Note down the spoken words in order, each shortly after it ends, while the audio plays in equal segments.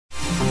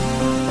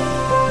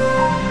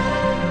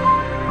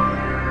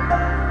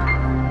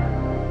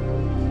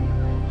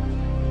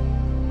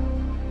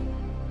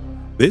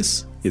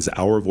This is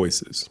Our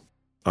Voices.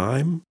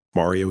 I'm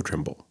Mario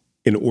Trimble.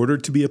 In order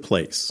to be a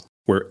place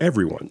where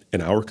everyone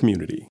in our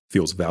community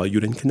feels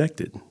valued and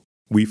connected,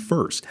 we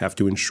first have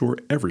to ensure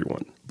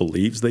everyone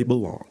believes they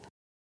belong.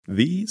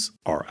 These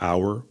are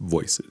Our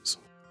Voices,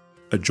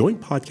 a joint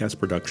podcast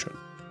production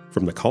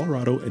from the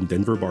Colorado and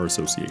Denver Bar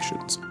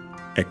Associations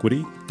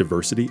Equity,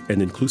 Diversity,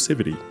 and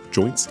Inclusivity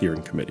Joint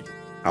Steering Committee.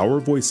 Our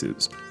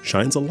Voices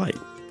shines a light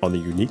on the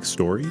unique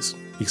stories,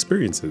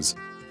 experiences,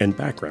 and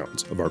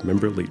backgrounds of our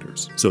member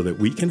leaders so that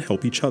we can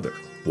help each other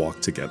walk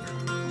together.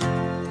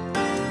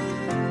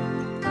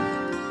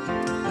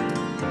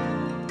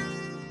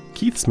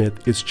 Keith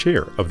Smith is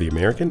chair of the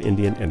American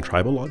Indian and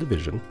Tribal Law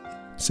Division,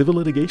 Civil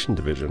Litigation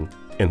Division,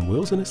 and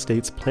Wills and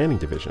Estates Planning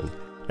Division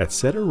at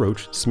Setter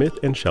Roach Smith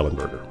and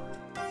Schellenberger.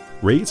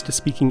 Raised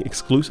speaking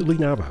exclusively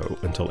Navajo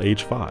until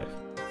age 5,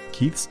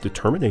 Keith's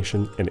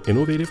determination and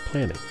innovative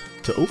planning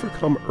to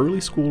overcome early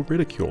school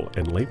ridicule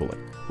and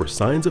labeling were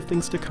signs of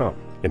things to come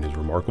in his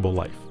remarkable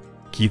life.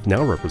 Keith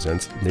now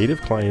represents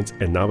Native clients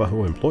and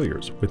Navajo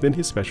employers within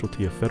his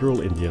specialty of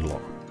federal Indian law.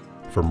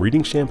 From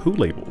reading shampoo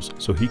labels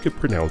so he could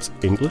pronounce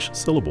English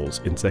syllables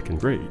in 2nd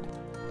grade,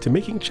 to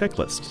making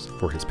checklists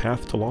for his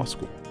path to law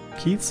school,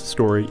 Keith's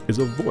story is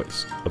a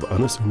voice of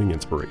unassuming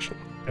inspiration.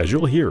 As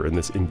you'll hear in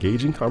this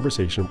engaging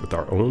conversation with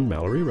our own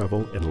Mallory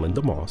Revel and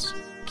Linda Moss,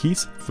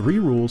 Keith's 3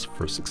 rules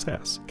for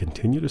success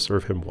continue to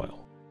serve him well.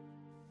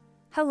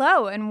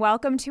 Hello and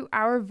welcome to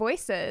Our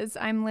Voices.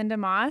 I'm Linda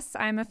Moss.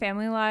 I'm a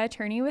family law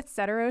attorney with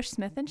Setter Roach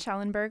Smith and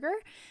Schellenberger.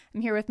 I'm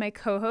here with my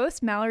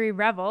co-host Mallory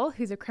Revel,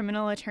 who's a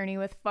criminal attorney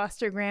with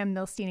Foster Graham,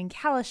 Milstein, and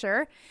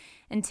Kalisher.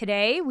 And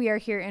today we are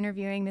here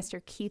interviewing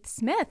Mr. Keith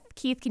Smith.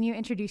 Keith, can you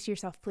introduce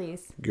yourself,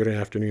 please? Good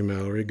afternoon,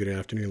 Mallory. Good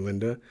afternoon,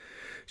 Linda.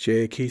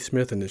 She Keith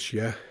Smith and this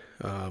year.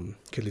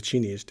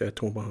 Kilichini is that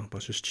tomba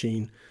basis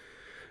chin.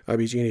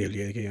 Abijini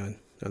liagan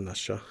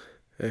anasha.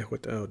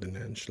 Without the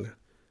nanshla.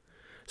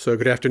 So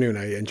good afternoon.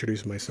 I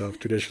introduce myself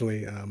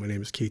traditionally. My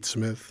name is Keith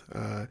Smith.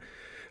 I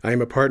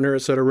am a partner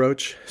at Setter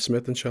Roach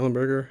Smith and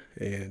Schellenberger,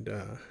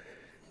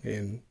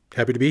 and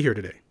happy to be here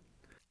today.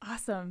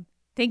 Awesome.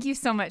 Thank you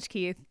so much,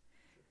 Keith.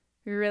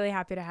 We're really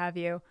happy to have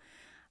you.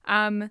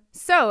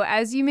 So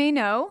as you may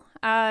know,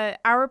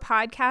 our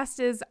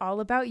podcast is all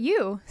about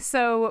you.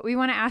 So what we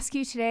want to ask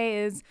you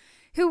today is,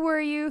 who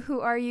were you, who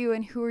are you,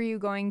 and who are you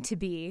going to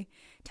be?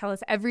 Tell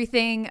us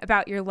everything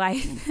about your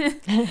life.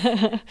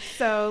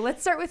 So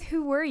let's start with,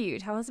 who were you?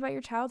 Tell us about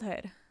your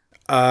childhood.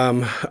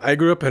 I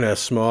grew up in a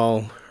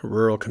small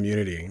rural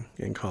community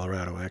in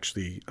Colorado. I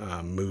actually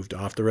moved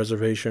off the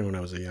reservation when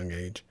I was a young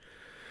age.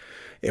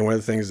 And one of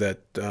the things that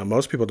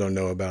most people don't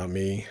know about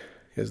me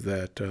is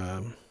that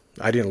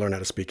I didn't learn how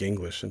to speak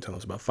English until I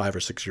was about 5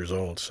 or 6 years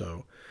old.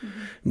 So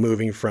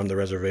moving from the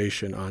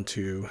reservation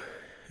onto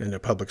in a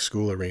public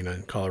school arena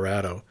in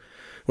Colorado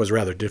was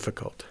rather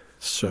difficult.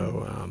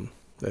 So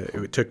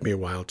it took me a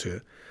while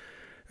to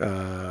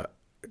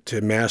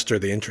master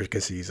the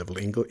intricacies of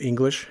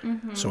English.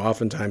 Mm-hmm. So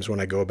oftentimes when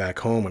I go back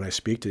home and I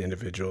speak to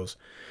individuals,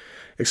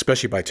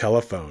 especially by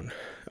telephone,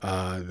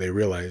 they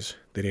realize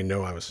they didn't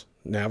know I was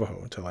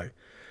Navajo until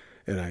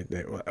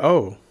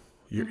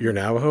you're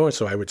Navajo? And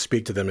so I would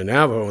speak to them in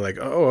Navajo, like,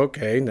 oh,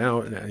 okay,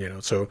 now,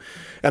 so,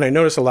 and I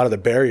notice a lot of the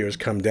barriers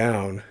come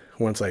down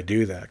once I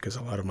do that, because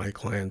a lot of my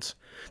clients,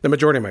 the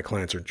majority of my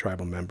clients are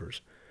tribal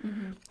members.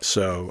 Mm-hmm.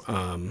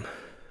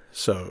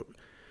 So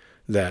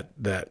that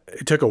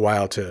it took a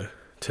while to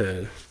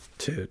I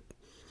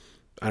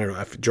don't know,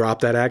 I've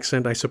dropped that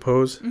accent, I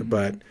suppose, mm-hmm.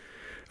 but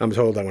I'm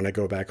told that when I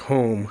go back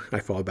home, I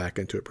fall back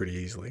into it pretty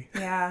easily.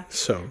 Yeah.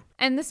 So.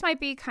 And this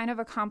might be kind of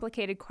a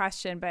complicated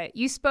question, but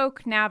you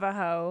spoke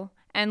Navajo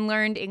and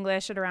learned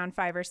English at around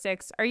 5 or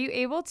 6. Are you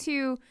able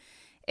to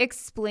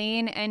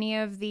explain any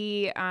of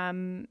the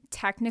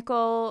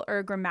technical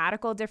or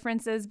grammatical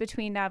differences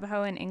between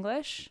Navajo and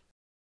English?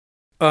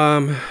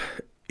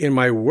 In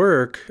my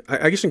work,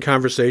 I guess in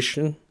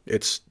conversation,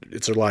 it's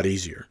a lot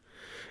easier.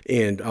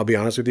 And I'll be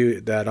honest with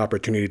you, that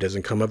opportunity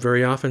doesn't come up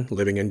very often.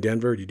 Living in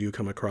Denver, you do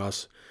come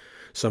across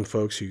some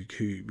folks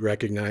who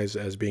recognize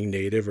as being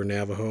Native or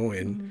Navajo,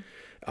 and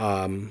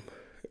I'll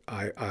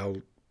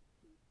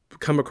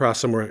come across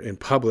somewhere in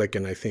public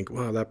and I think,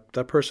 wow,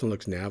 that person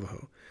looks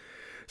Navajo.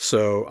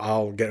 So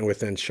I'll get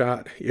within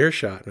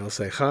earshot, and I'll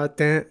say, ha,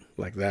 dan,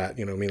 like that,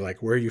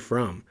 like, where are you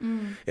from?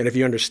 Mm. And if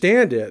you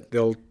understand it,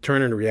 they'll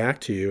turn and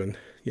react to you, and,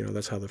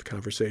 that's how the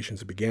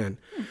conversations begin.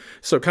 Mm.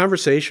 So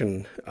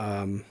conversation,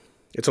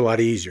 it's a lot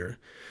easier.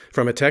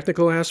 From a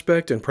technical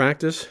aspect and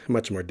practice,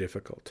 much more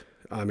difficult.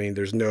 I mean,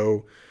 there's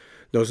no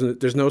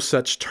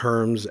such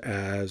terms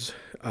as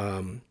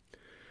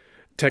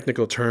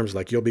technical terms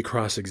like you'll be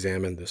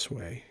cross-examined this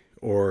way,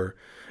 or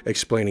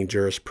explaining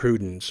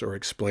jurisprudence, or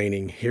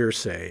explaining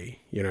hearsay.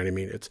 You know what I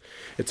mean?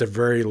 It's a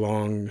very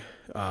long,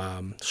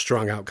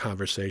 strung out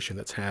conversation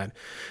that's had,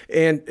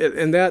 and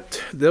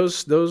that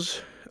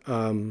those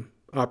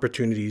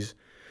opportunities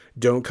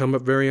don't come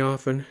up very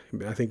often.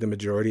 I think the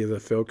majority of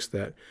the folks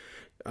that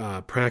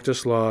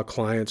practice law,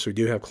 clients who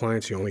do have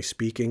clients who only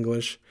speak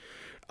English,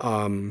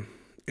 and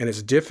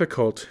it's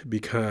difficult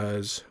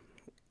because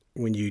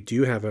when you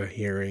do have a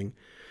hearing,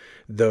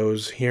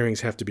 those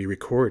hearings have to be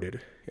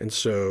recorded. And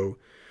so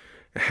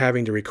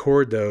having to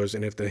record those,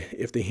 and if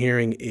the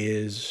hearing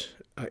is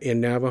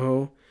in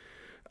Navajo,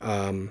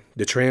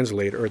 the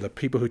translator or the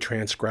people who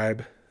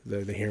transcribe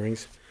the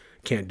hearings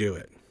can't do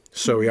it.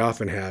 So we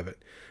often have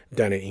it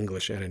done in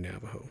English and in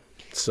Navajo.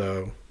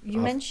 So you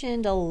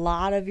mentioned a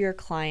lot of your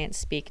clients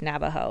speak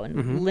Navajo,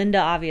 and Linda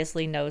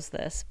obviously knows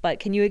this, but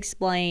can you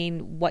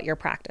explain what your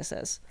practice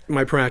is?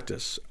 My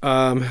practice.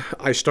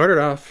 I started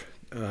off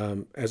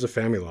as a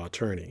family law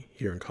attorney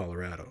here in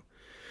Colorado,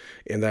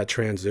 and that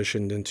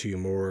transitioned into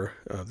more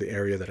of the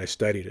area that I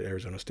studied at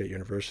Arizona State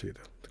University,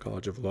 the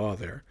College of Law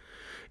there,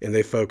 and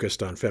they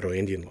focused on federal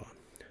Indian law.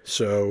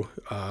 So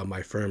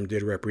my firm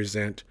did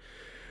represent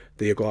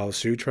the Oglala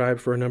Sioux tribe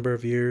for a number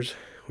of years.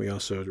 We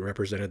also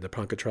represented the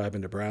Ponca tribe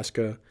in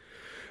Nebraska.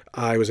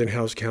 I was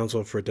in-house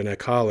counsel for Diné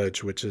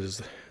College, which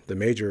is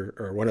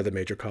one of the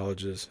major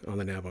colleges on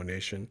the Navajo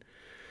Nation.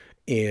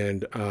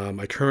 And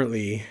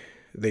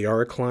they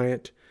are a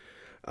client.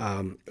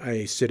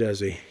 I sit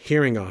as a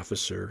hearing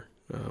officer,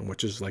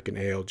 which is like an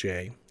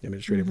ALJ,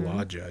 administrative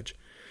law judge,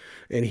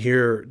 and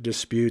hear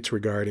disputes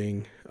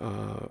regarding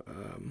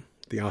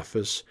the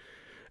Office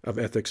of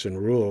Ethics and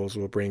Rules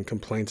will bring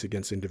complaints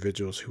against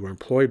individuals who are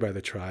employed by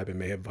the tribe and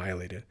may have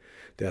violated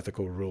the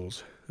ethical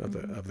rules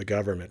of the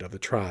government of the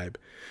tribe.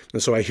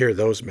 And so I hear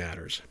those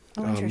matters.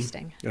 Oh,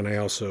 interesting. And I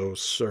also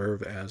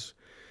serve as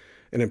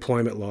an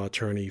employment law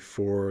attorney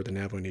for the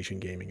Navajo Nation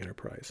Gaming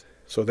Enterprise.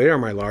 So they are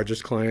my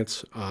largest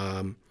clients.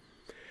 And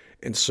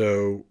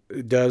so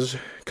it does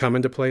come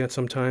into play at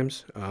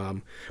sometimes,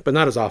 but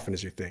not as often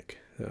as you think.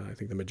 I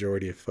think the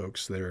majority of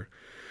folks there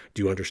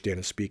do understand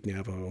and speak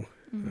Navajo.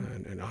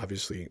 And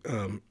obviously,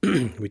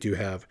 we do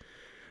have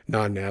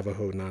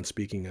non-Navajo,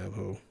 non-speaking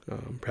Navajo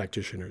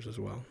practitioners as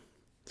well.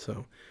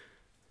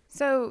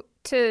 So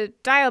to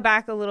dial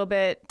back a little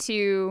bit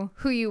to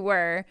who you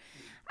were,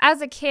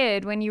 as a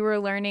kid, when you were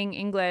learning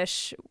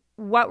English,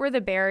 what were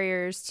the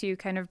barriers to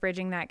kind of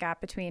bridging that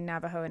gap between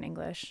Navajo and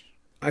English?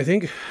 I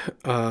think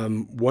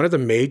one of the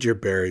major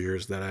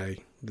barriers that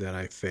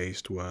I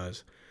faced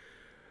was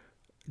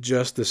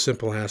just the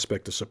simple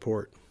aspect of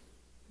support.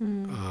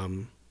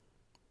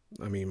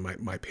 I mean,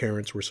 my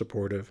parents were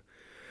supportive.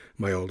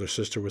 My older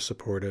sister was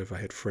supportive. I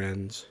had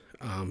friends.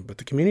 But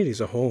the community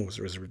as a whole was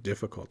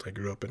difficult. I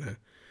grew up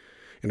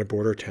in a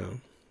border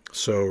town.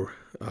 So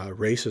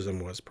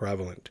racism was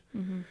prevalent.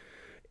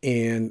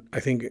 And I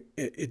think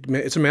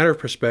it's a matter of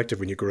perspective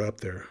when you grow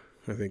up there.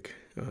 I think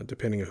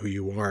depending on who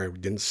you are, I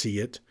didn't see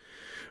it,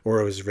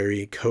 or it was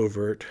very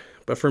covert.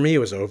 But for me, it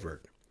was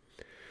overt.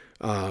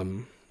 I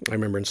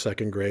remember in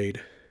second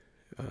grade,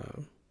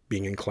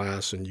 being in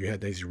class, and you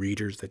had these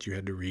readers that you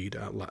had to read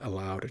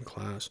aloud in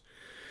class,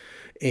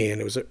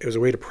 and it was a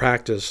way to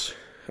practice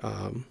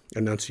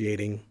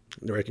enunciating,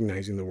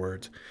 recognizing the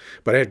words.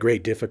 But I had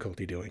great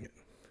difficulty doing it,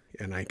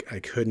 and I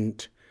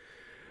couldn't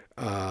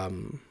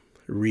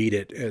read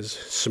it as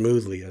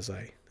smoothly as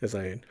I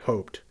had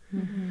hoped.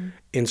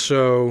 And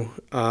so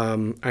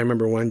I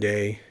remember one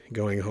day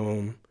going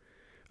home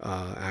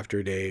after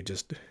a day,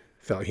 just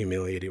felt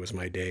humiliated. It was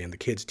my day, and the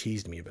kids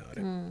teased me about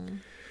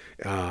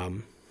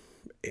it.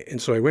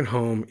 And so I went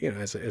home,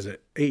 as an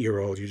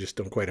 8-year-old, you just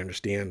don't quite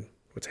understand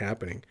what's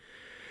happening.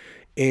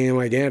 And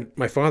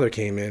my father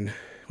came in,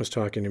 was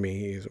talking to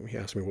me. He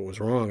asked me what was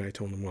wrong. And I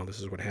told him, well, this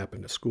is what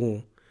happened at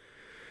school.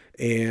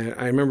 And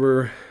I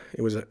remember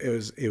it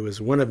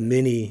was one of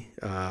many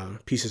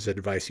pieces of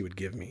advice he would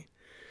give me.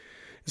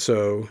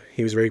 So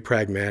he was a very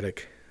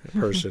pragmatic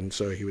person.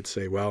 So he would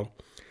say, well,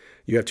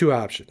 you have two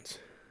options.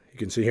 You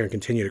can sit here and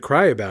continue to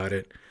cry about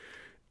it,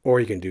 or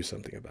you can do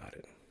something about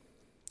it.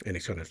 And he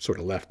sort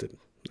of left it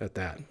at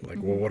that. Like,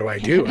 well, what do I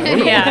do? I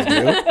don't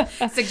know what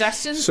to do.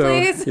 Suggestions,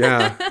 please?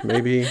 Yeah,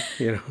 maybe,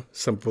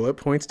 some bullet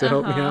points to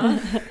help me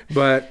out.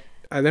 But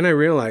then I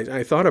realized,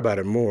 I thought about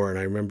it more, and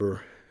I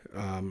remember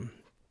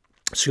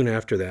soon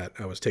after that,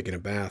 I was taking a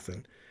bath.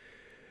 And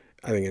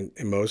I think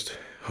in most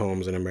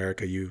homes in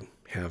America, you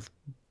have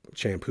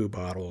shampoo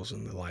bottles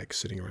and the like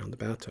sitting around the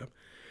bathtub.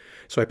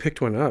 So I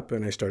picked one up,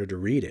 and I started to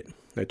read it.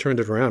 I turned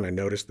it around. I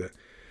noticed that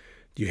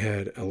you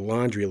had a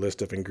laundry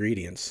list of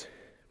ingredients.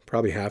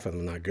 Probably half of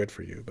them not good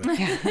for you, but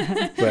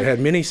it had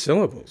many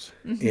syllables.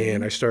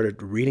 And I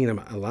started reading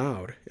them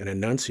aloud and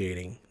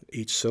enunciating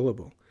each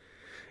syllable.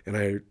 And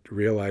I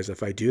realized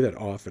if I do that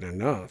often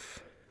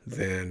enough,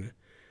 then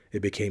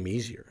it became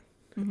easier.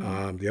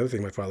 The other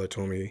thing my father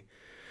told me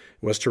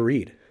was to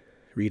read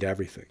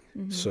everything.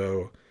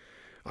 So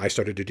I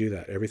started to do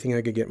that, everything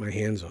I could get my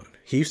hands on.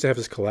 He used to have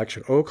this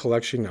collection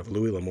of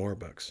Louis L'Amour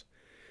books,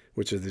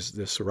 which is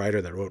this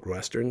writer that wrote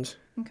Westerns.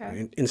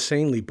 Okay.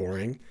 Insanely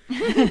boring.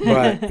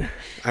 But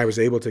I was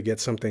able to get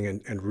something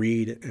and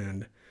read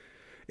and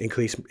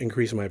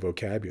increase my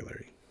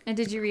vocabulary. And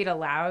did you read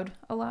aloud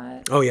a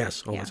lot? Oh,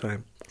 yes, all the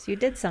time. So you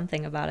did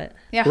something about it.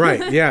 Yeah.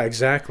 Right, yeah,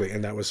 exactly.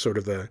 And that was sort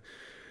of the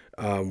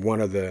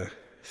one of the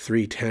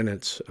three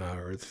tenets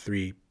or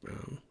three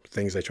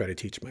things I try to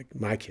teach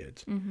my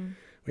kids.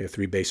 We have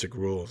three basic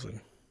rules, and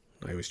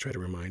I always try to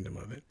remind them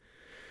of it.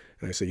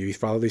 And I said, you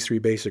follow these 3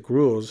 basic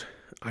rules,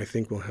 I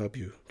think will help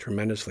you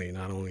tremendously,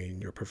 not only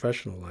in your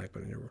professional life,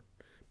 but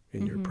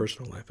in your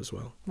personal life as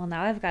well. Well,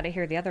 now I've got to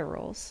hear the other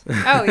rules.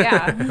 Oh,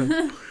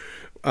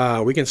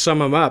 yeah. We can sum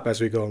them up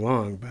as we go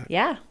along, but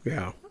Yeah.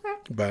 yeah.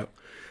 Okay.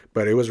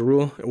 But it was a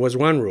rule. It was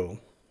one rule,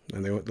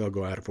 and they'll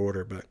go out of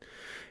order. But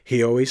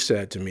he always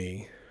said to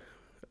me,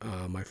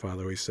 my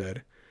father always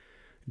said,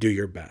 do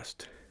your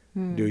best.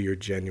 Do your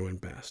genuine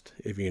best.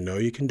 If you know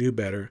you can do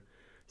better,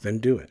 then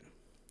do it.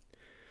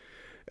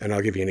 And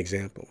I'll give you an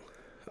example.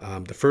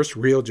 The first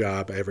real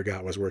job I ever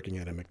got was working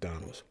at a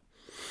McDonald's.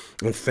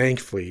 And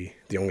thankfully,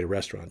 the only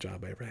restaurant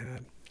job I ever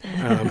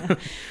had.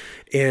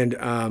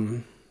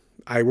 And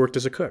I worked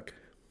as a cook.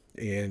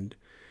 And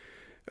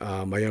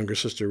my younger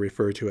sister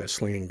referred to it as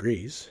slinging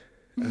grease.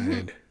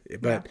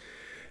 But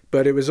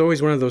it was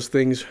always one of those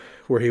things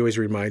where he always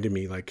reminded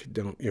me, like,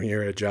 when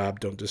you're at a job,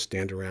 don't just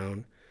stand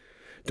around.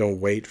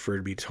 Don't wait for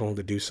to be told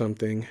to do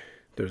something.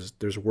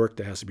 There's work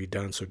that has to be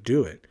done, so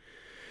do it.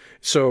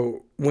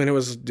 So when it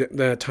was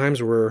the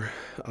times were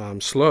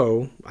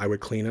slow, I would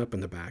clean up in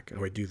the back. I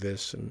would do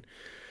this and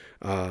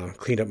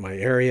clean up my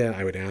area.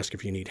 I would ask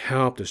if you need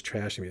help. There's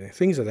trash,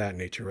 things of that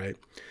nature, right?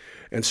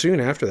 And soon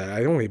after that,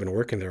 I'd only been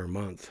working there a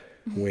month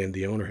when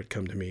the owner had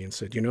come to me and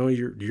said,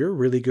 you're a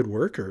really good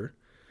worker.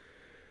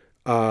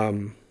 I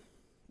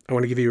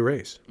want to give you a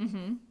raise.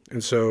 Mm-hmm.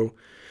 And so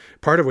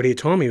part of what he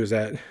told me was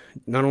that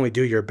not only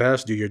do your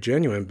best, do your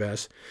genuine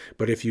best,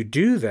 but if you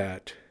do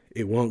that,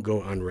 it won't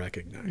go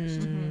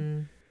unrecognized.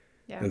 Mm-hmm.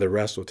 Yeah. And the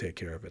rest will take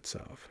care of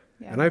itself.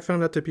 Yeah. And I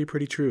found that to be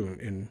pretty true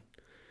in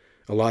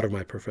a lot of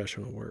my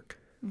professional work.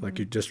 Mm-hmm. Like,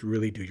 you just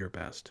really do your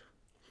best.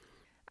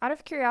 Out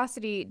of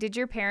curiosity, did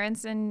your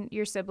parents and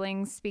your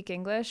siblings speak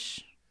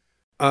English?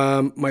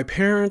 My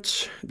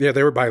parents,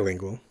 they were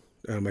bilingual.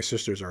 My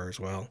sisters are as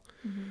well.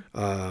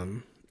 Mm-hmm.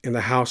 In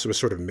the house, it was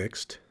sort of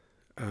mixed.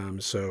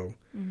 So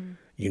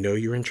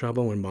you're in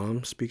trouble when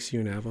mom speaks to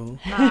you in Navajo,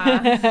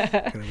 kind of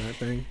that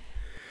thing.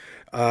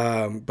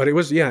 But it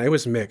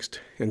was mixed.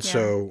 And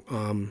so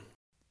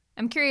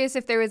I'm curious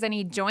if there was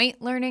any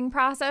joint learning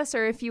process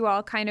or if you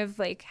all kind of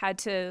like had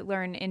to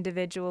learn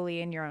individually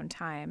in your own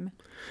time.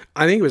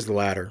 I think it was the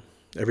latter.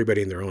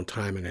 Everybody in their own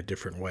time in a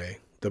different way.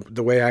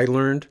 The way I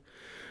learned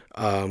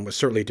was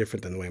certainly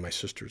different than the way my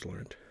sisters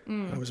learned.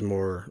 I was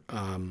more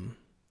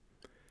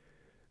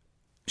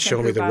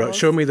show me the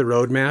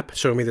roadmap,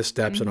 show me the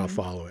steps, and I'll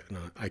follow it, and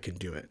I can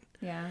do it.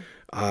 Yeah.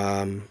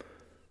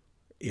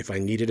 If I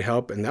needed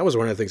help, and that was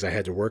one of the things I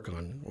had to work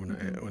on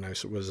when I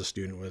was a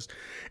student, was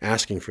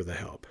asking for the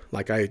help.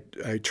 Like I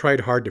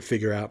tried hard to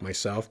figure out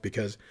myself,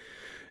 because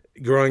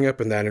growing up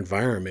in that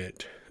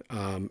environment,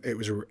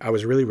 I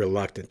was really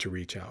reluctant to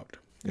reach out.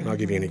 And I'll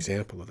give you an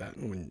example of that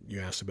when you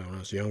asked about when I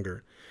was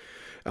younger.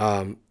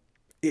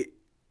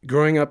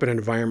 Growing up in an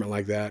environment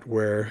like that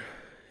where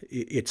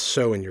it's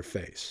so in your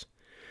face.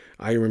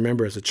 I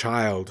remember as a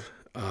child,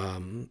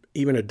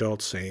 even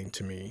adults saying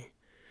to me,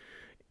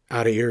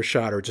 out of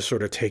earshot, or just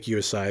sort of take you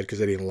aside because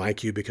they didn't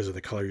like you because of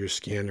the color of your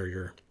skin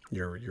or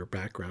your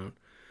background.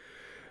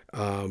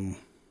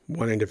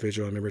 One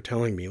individual I remember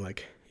telling me,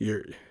 like,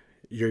 you're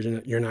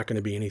not going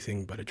to be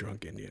anything but a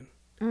drunk Indian.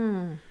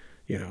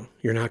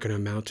 You're not going to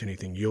amount to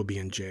anything. You'll be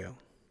in jail.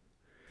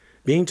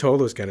 Being told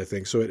those kind of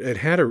things. So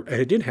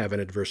it did have an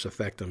adverse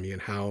effect on me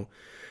and how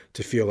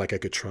to feel like I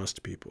could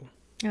trust people.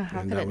 Oh,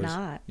 how could it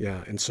not?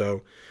 Yeah. And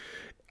so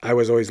I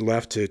was always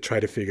left to try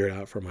to figure it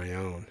out for my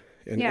own.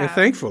 And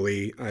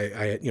thankfully,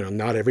 I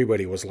not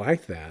everybody was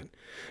like that,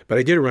 but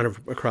I did run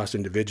across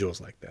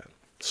individuals like that.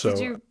 So, did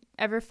you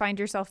ever find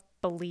yourself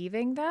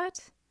believing that?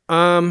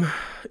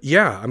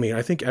 Yeah. I mean,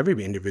 I think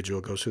every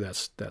individual goes through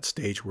that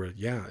stage where,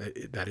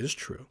 that is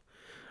true.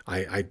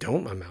 I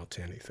don't amount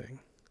to anything,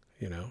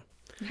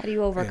 How do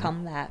you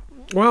overcome that?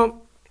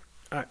 Well,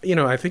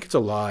 I think it's a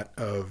lot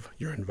of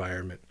your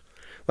environment.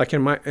 Like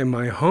in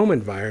my home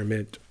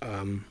environment,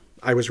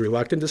 I was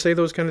reluctant to say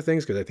those kind of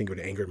things because I think it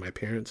would anger my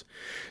parents.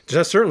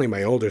 Just certainly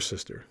my older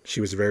sister. She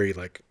was very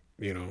like,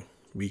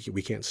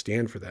 we can't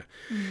stand for that.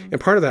 Mm-hmm. And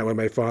part of that, what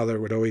my father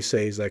would always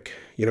say is like,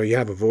 you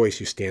have a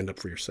voice, you stand up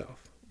for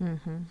yourself.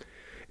 Mm-hmm.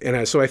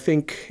 And so I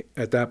think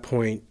at that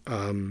point,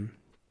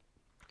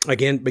 I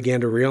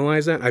began to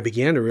realize that. I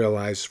began to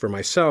realize for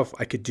myself,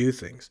 I could do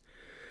things.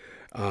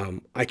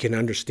 I can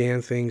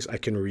understand things. I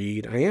can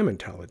read. I am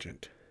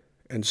intelligent.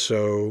 And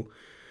so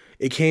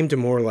it came to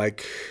more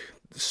like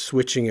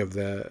flipping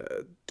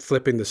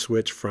the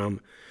switch from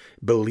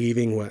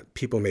believing what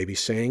people may be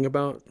saying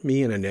about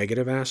me in a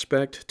negative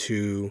aspect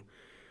to,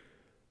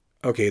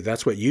 okay,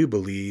 that's what you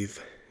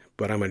believe,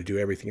 but I'm going to do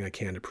everything I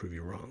can to prove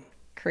you wrong.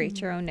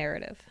 Create your own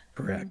narrative.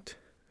 Correct.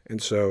 And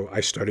so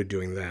I started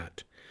doing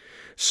that.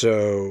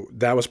 So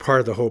that was part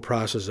of the whole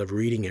process of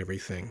reading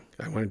everything.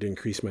 I wanted to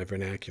increase my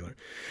vernacular.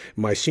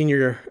 My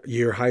senior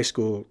year high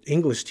school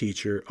English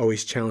teacher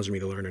always challenged me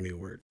to learn a new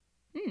word.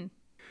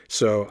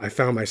 So I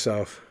found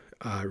myself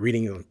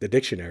reading the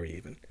dictionary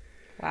even.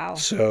 Wow.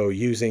 So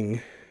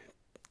using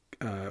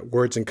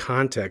words in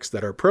context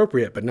that are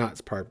appropriate, but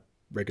not part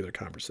regular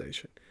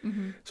conversation.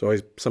 So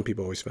some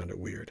people always found it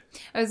weird.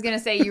 I was going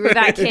to say, you were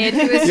that kid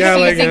who was just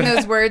using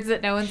those words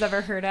that no one's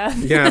ever heard of.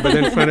 Yeah, but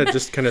then found it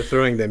just kind of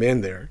throwing them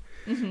in there.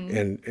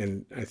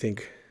 And I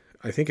think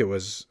it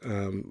was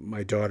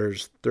my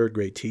daughter's third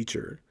grade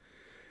teacher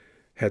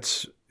had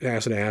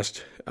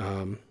asked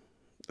when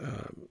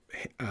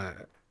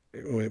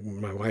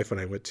my wife and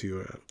I went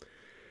to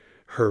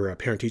her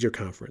parent-teacher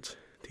conference.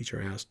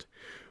 Teacher asked,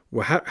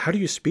 well, how do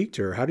you speak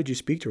to her? How did you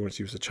speak to her when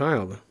she was a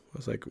child? I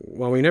was like,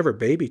 well, we never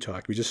baby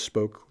talked. We just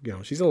spoke,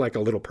 she's like a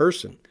little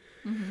person.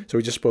 So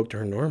we just spoke to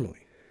her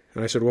normally.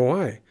 And I said, well,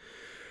 why?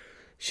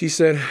 She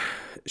said,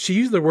 she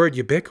used the word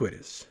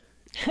ubiquitous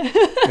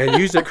and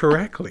used it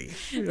correctly.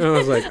 And I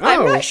was like, oh.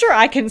 I'm not sure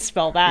I can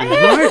spell that.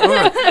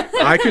 Right.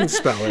 I can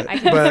spell it.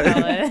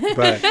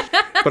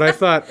 But I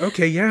thought,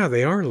 okay, yeah,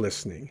 they are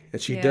listening.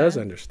 And she does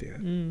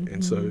understand.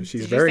 And so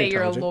she's very intelligent. Did you say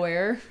you're a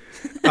lawyer?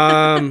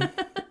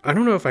 I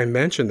don't know if I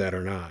mentioned that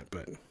or not,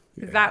 but.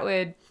 Yeah. That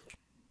would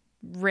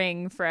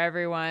ring for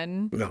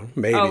everyone. No,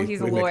 maybe. Oh, he's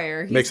a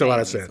lawyer. Makes a lot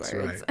of sense,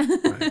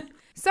 right.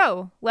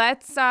 So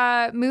let's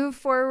move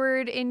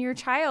forward in your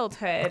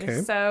childhood.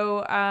 Okay.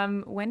 So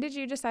when did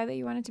you decide that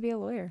you wanted to be a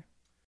lawyer?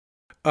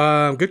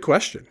 Good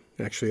question.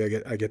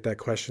 Actually, I get that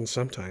question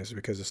sometimes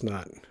because it's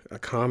not a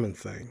common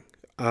thing.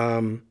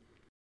 And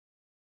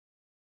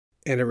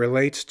it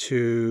relates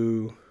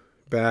to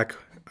back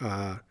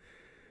to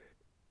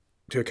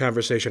a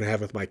conversation I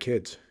have with my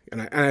kids.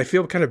 And I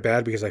feel kind of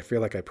bad because I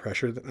feel like I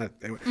pressure them.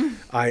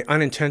 I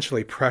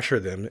unintentionally pressure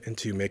them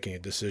into making a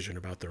decision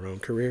about their own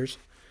careers.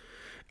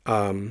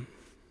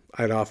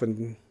 I'd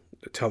often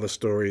tell the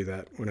story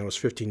that when I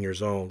was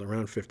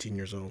around 15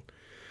 years old,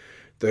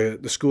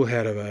 the school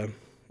had a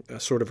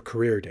sort of a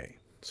career day.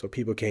 So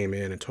people came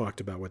in and talked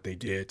about what they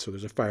did. So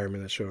there's a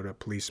fireman that showed up,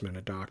 policeman,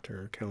 a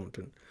doctor,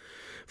 accountant,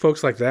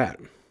 folks like that.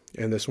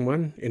 And this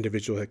one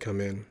individual had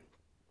come in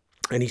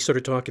and he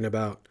started talking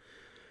about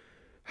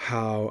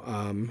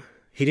how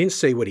he didn't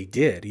say what he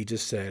did. He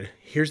just said,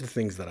 here's the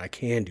things that I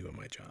can do in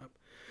my job.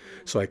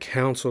 So I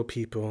counsel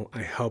people.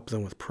 I help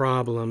them with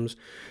problems.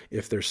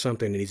 If there's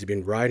something that needs to be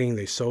in writing,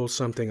 they sold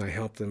something, I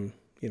help them,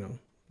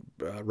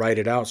 write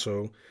it out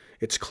so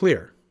it's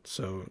clear.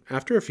 So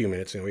after a few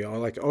minutes, we all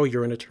like, oh,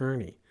 you're an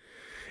attorney.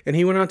 And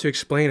he went on to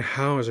explain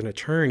how, as an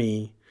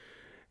attorney,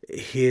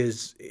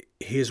 his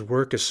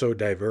work is so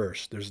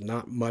diverse. There's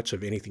not much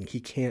of anything he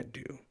can't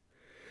do.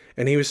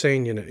 And he was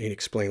saying, he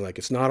explained, like,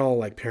 it's not all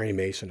like Perry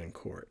Mason in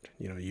court.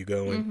 You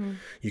go and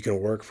you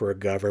can work for a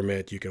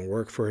government, you can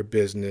work for a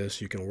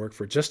business, you can work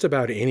for just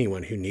about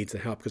anyone who needs the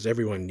help because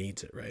everyone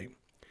needs it, right?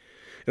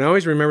 And I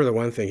always remember the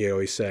one thing he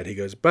always said. He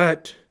goes,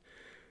 but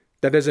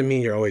that doesn't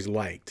mean you're always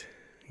liked.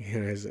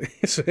 And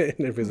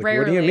it was like,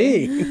 what do you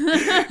mean?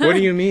 What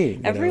do you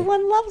mean?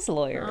 Everyone loves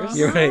lawyers.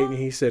 You're right. And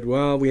he said,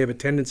 well, we have a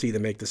tendency to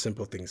make the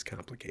simple things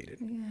complicated.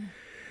 Yeah.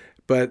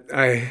 But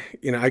I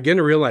begin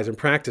to realize in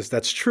practice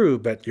that's true,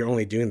 but you're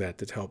only doing that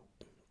to help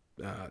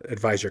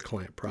advise your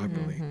client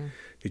properly.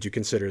 Did you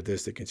consider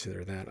this? Did you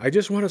consider that? I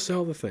just want to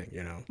sell the thing,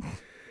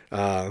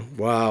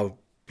 Well,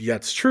 yeah,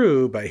 it's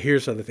true, but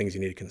here's other things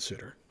you need to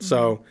consider.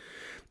 So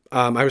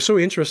I was so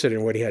interested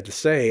in what he had to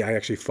say, I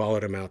actually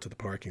followed him out to the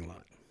parking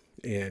lot.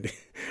 And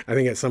I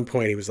think at some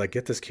point he was like,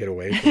 get this kid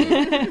away from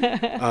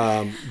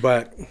me.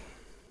 But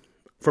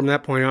from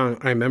that point on,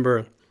 I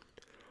remember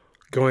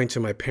going to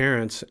my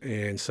parents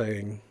and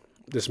saying,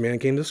 this man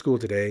came to school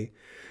today.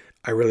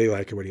 I really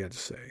like what he had to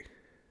say.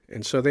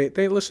 And so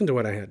they listened to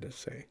what I had to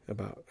say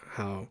about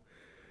how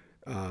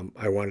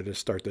I wanted to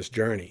start this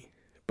journey,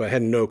 but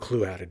had no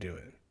clue how to do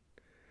it.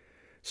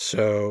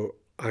 So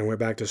I went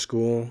back to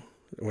school,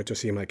 went to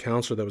see my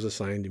counselor that was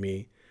assigned to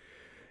me,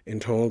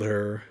 and told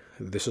her,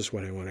 this is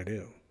what I want to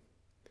do.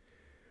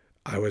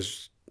 I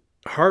was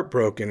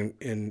heartbroken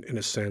in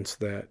a sense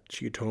that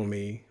she told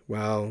me,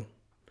 well,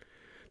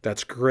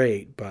 that's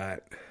great,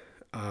 but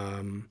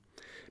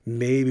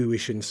maybe we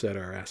shouldn't set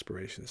our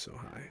aspirations so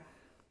high.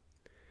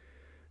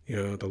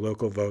 The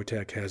local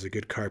VOTEC has a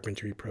good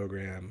carpentry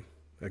program,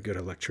 a good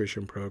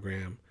electrician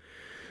program.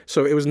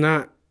 So it was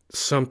not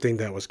something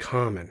that was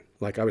common.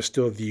 Like I was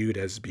still viewed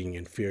as being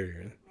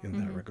inferior in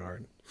that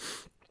regard.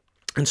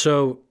 And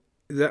so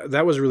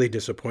that was really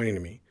disappointing to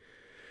me.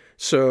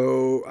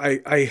 So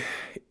I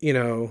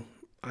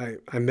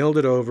milled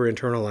it over,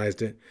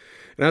 internalized it.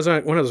 And I was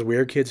one of those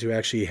weird kids who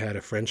actually had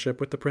a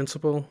friendship with the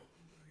principal.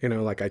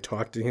 Like I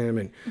talked to him,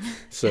 and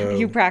so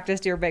you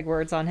practiced your big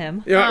words on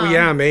him.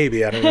 Yeah,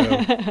 maybe, I don't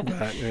know.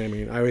 But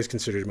I always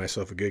considered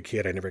myself a good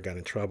kid. I never got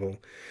in trouble.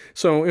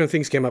 So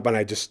things came up, and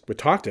I just would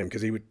talk to him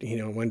because he would,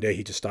 one day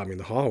he just stopped me in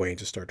the hallway and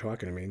just started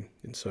talking to me,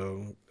 and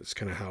so that's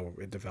kind of how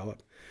it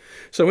developed.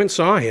 So I went and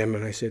saw him,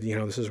 and I said,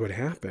 this is what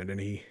happened,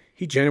 and he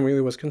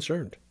genuinely was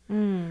concerned.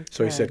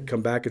 So he said,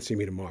 come back and see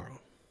me tomorrow.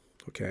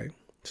 Okay.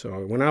 So I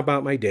went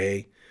about my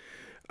day.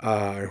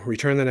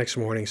 Returned the next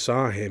morning,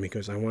 saw him. He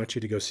goes, I want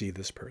you to go see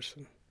this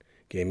person.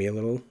 Gave me a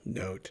little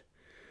note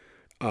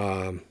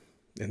in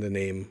the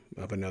name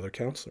of another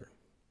counselor.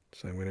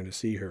 So I went in to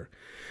see her.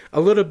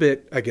 A little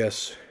bit, I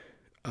guess,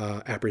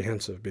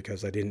 apprehensive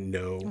because I didn't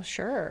know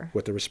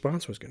what the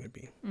response was going to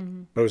be.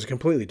 But it was a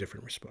completely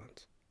different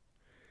response.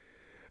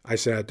 I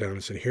sat down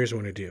and said, here's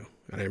what I do.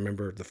 And I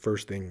remember the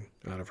first thing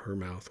out of her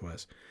mouth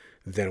was,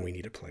 then we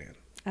need a plan.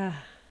 I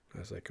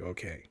was like,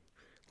 okay,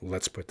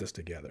 let's put this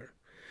together.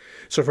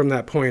 So from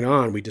that point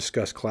on, we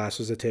discussed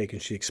classes to take,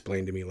 and she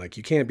explained to me, like,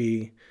 you can't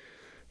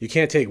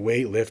take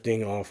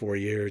weightlifting all 4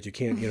 years. You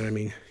can't, you know what I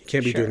mean? You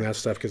can't be doing that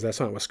stuff because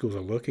that's not what schools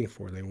are looking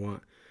for. They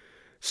want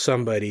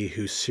somebody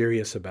who's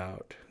serious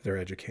about their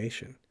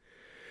education.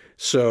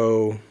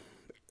 So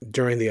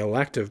during the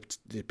elective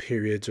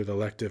periods or the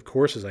elective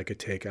courses I could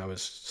take, I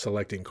was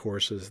selecting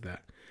courses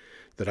that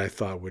I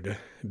thought would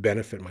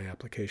benefit my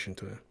application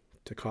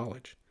to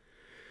college.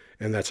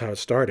 And that's how it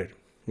started.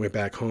 Went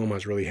back home. I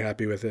was really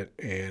happy with it.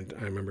 And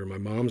I remember my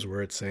mom's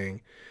words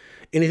saying,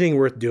 anything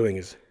worth doing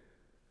is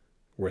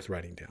worth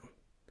writing down.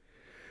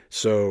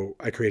 So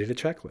I created a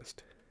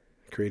checklist.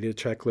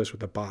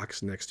 With a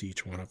box next to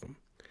each one of them.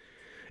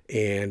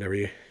 And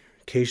I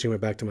occasionally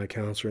went back to my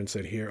counselor and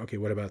said, here, okay,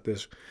 what about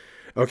this?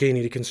 Okay, you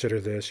need to consider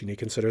this. You need to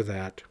consider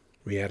that.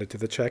 We added to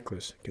the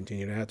checklist.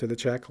 Continue to add to the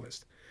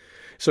checklist.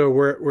 So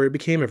where it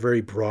became a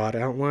very broad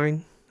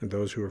outline, and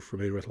those who are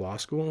familiar with law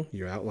school,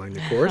 you outline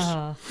the course,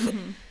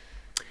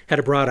 had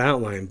a broad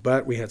outline,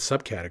 but we had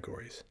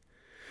subcategories.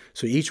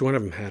 So each one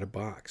of them had a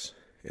box.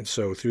 And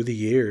so through the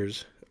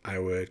years, I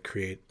would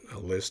create a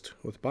list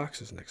with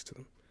boxes next to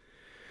them.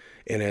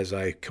 And as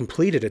I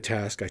completed a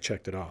task, I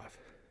checked it off.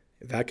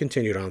 That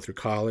continued on through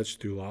college,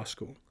 through law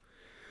school.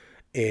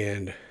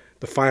 And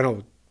the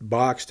final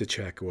box to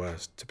check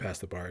was to pass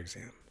the bar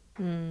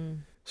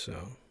exam. So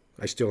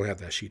I still have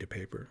that sheet of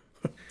paper.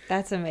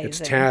 That's amazing. It's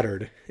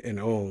tattered and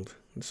old.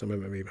 And some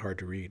of it may be hard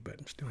to read, but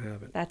I still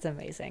have it. That's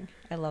amazing.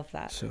 I love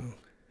that. So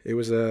it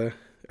was a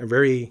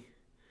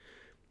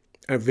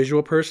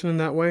visual person in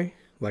that way.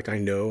 Like I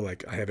know,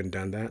 like I haven't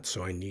done that,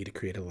 so I need to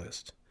create a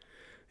list.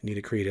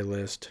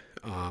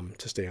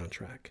 To stay on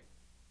track.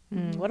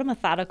 What a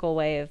methodical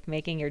way of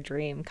making your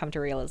dream come to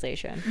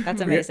realization.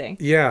 That's amazing.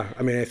 Yeah.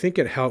 I mean, I think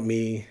it helped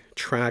me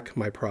track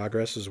my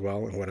progress as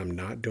well and what I'm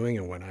not doing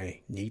and what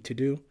I need to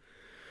do.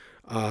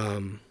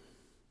 I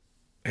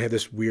had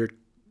this weird,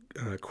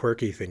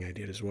 quirky thing I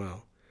did as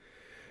well.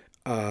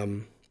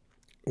 When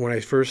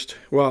I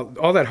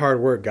all that hard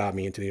work got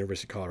me into the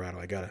University of Colorado.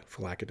 I got a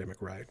full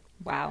academic ride.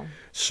 Wow.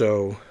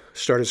 So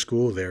started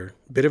school there.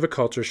 Bit of a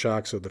culture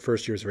shock. So the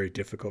first year was very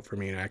difficult for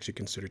me, and I actually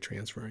considered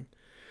transferring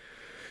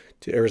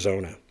to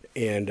Arizona.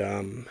 And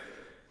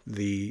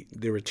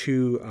there were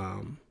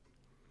two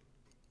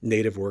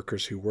Native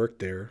workers who worked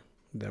there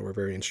that were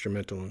very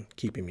instrumental in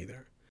keeping me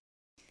there.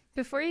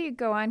 Before you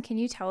go on, can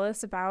you tell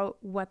us about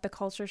what the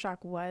culture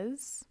shock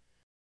was?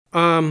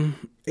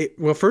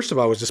 Well, first of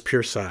all, it was just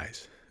pure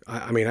size.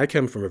 I mean, I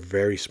come from a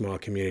very small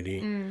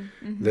community.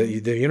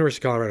 The University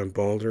of Colorado in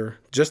Boulder,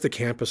 just the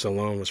campus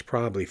alone was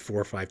probably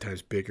 4 or 5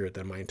 times bigger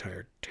than my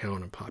entire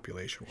town and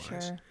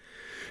population-wise. Sure.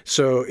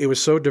 So it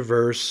was so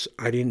diverse,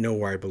 I didn't know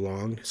where I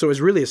belonged. So it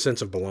was really a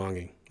sense of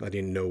belonging. I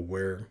didn't know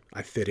where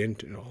I fit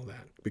into all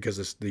that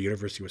because the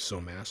university was so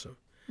massive.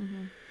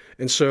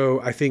 And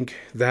so I think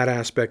that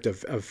aspect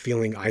of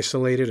feeling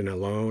isolated and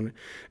alone,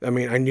 I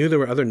mean, I knew there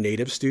were other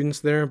Native students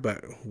there,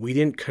 but we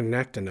didn't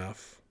connect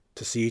enough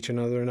to see each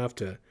other enough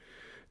to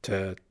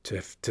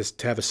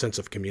have a sense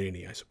of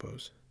community, I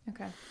suppose.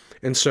 Okay.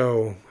 And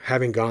so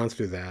having gone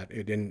through that,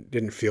 it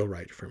didn't feel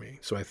right for me.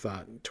 So I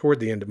thought toward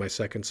the end of my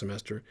second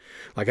semester,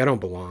 like, I don't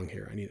belong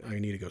here. I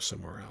need to go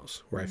somewhere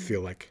else where I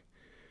feel like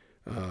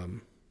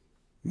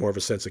more of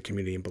a sense of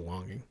community and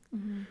belonging.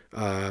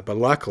 But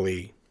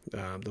luckily,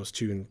 those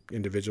two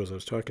individuals I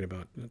was talking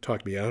about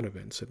talked me out of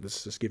it and said,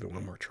 let's just give it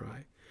one more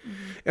try.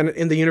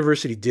 And the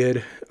university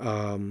did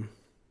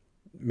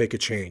make a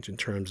change in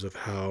terms of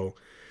how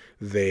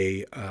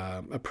they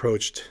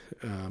approached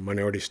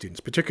minority students,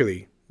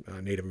 particularly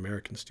Native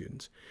American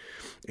students,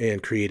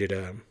 and created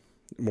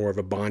more of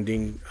a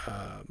bonding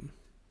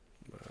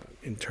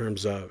in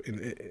terms of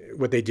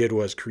what they did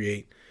was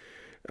create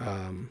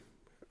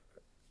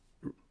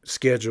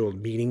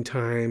scheduled meeting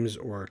times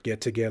or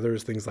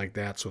get-togethers, things like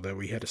that, so that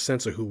we had a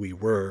sense of who we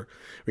were.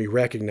 We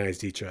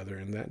recognized each other,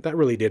 and that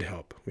really did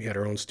help. We had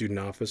our own student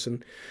office,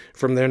 and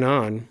from then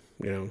on,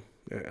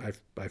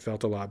 I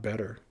felt a lot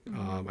better.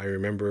 I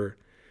remember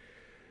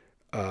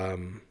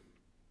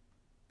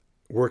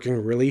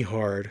working really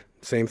hard.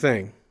 Same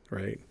thing,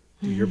 right?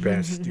 Do your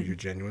best, do your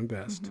genuine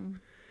best.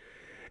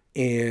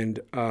 And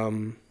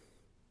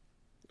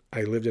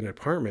I lived in an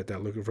apartment that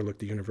overlooked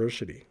the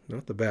university.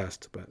 Not the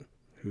best, but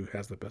who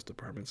has the best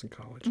apartments in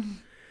college.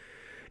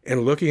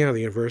 And looking at the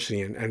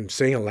university and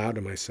saying aloud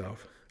to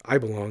myself, I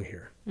belong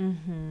here.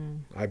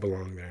 I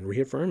belong there, and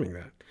reaffirming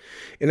that.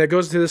 And that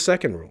goes to the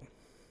second rule,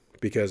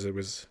 because it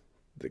was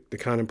the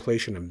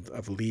contemplation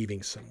of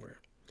leaving somewhere.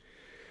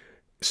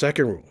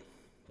 Second rule,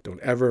 don't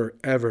ever,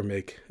 ever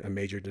make a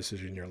major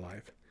decision in your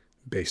life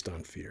based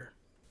on fear.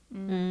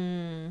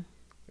 And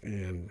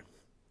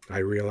I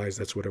realized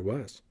that's what it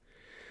was.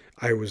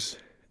 I was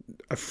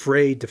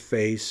afraid to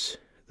face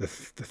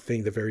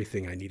the very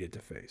thing I needed to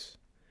face.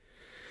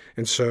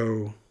 And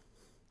so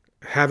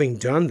having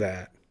done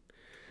that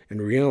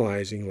and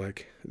realizing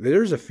like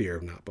there's a fear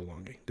of not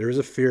belonging. There is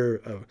a fear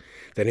of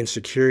that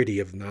insecurity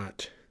of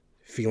not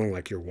feeling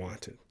like you're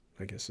wanted,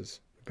 I guess is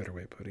a better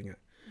way of putting it.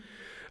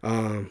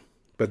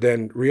 But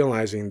then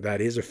realizing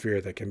that is a fear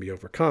that can be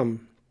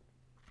overcome,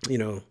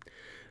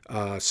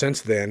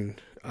 since then,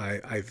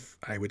 I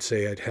would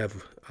say I'd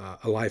have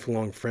a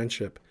lifelong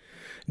friendship,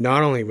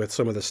 not only with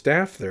some of the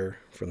staff there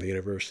from the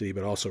university,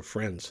 but also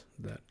friends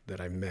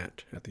that I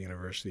met at the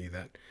university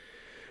that,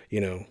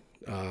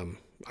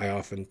 I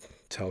often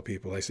tell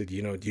people, I said, do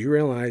you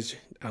realize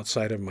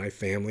outside of my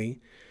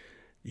family,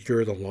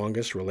 you're the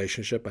longest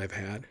relationship I've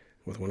had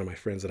with one of my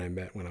friends that I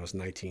met when I was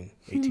 19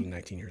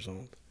 years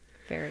old.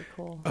 Very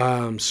cool.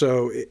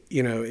 So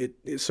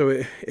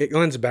it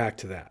lends back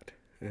to that.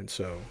 And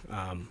so,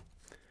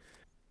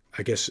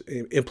 I guess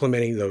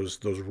implementing those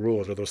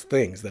rules or those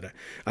things that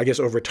I guess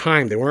over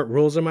time, they weren't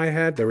rules in my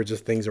head. They were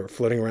just things that were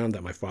floating around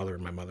that my father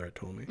and my mother had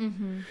told me.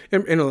 Mm-hmm.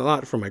 And a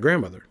lot from my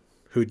grandmother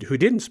who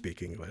didn't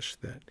speak English.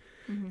 That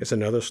it's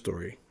another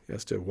story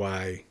as to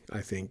why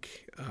I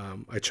think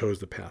I chose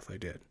the path I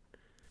did.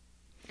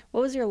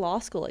 What was your law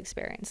school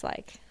experience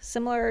like?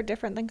 Similar or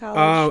different than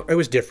college? It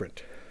was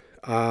different.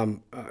 I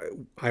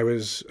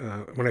was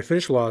when I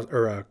finished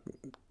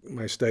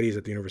my studies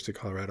at the University of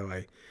Colorado,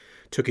 I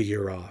took a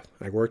year off.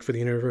 I worked for the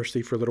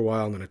university for a little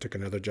while, and then I took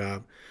another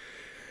job.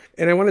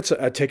 And I wanted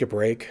to take a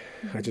break.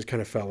 Mm-hmm. I just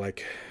kind of felt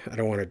like I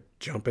don't want to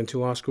jump into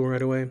law school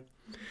right away. And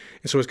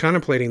so I was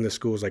contemplating the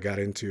schools I got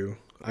into.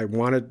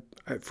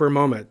 For a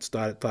moment,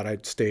 thought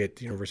I'd stay at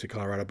the University of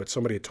Colorado, but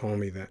somebody had told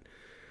me that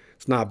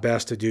it's not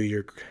best to do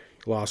your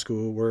law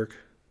school work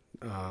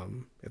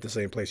at the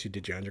same place you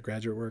did your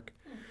undergraduate work.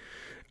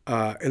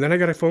 And then I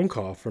got a phone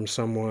call from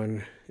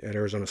someone at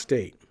Arizona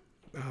State.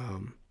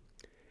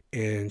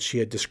 And she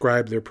had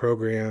described their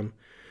program.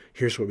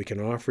 Here's what we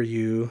can offer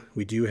you.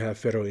 We do have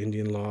federal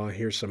Indian law.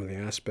 Here's some of the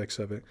aspects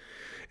of it.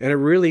 And it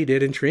really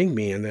did intrigue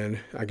me. And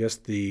then I guess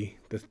the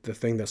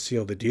thing that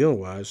sealed the deal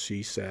was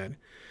she said,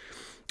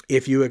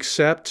 if you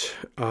accept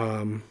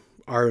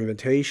our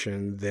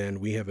invitation,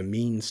 then we have a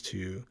means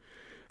to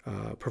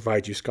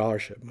provide you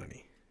scholarship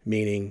money,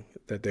 meaning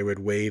that they would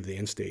waive the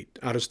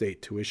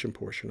out-of-state tuition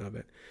portion of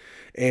it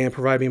and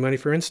provide me money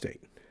for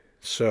in-state.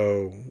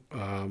 So,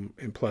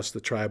 and plus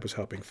the tribe was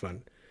helping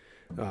fund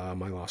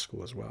my law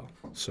school as well.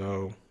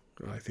 So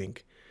I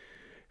think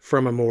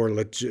from a more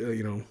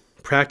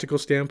practical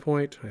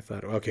standpoint, I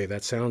thought, okay,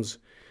 that sounds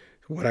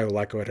what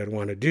I'd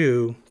want to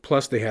do.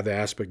 Plus they had the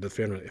aspect of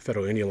the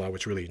federal Indian law,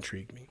 which really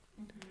intrigued me.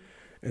 Mm-hmm.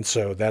 And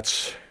so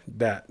that's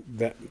that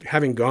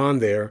having gone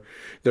there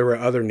were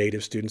other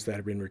Native students that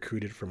had been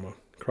recruited from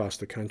across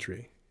the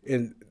country.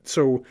 And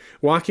so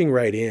walking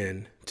right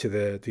in to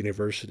the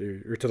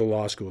university or to the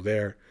law school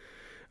there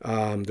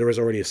was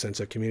already a sense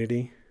of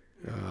community.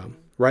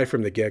 Right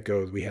from the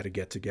get-go, we had to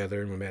get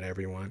together and we met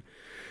everyone.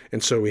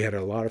 And so we had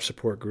a lot of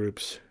support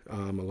groups,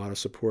 a lot of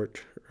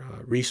support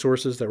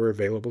resources that were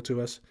available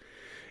to us.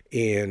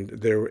 And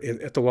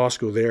at the law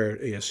school there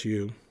at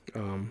ASU,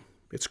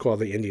 it's called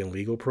the Indian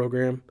Legal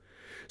Program.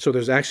 So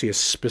there's actually a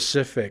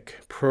specific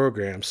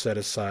program set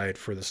aside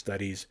for the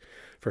studies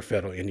for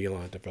federal Indian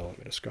law and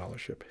development of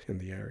scholarship in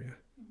the area.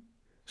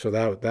 So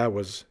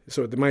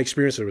my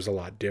experience there was a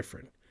lot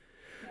different.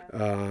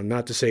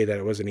 Not to say that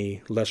it was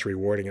any less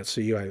rewarding at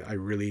CU. I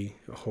really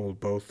hold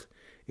both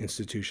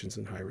institutions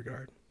in high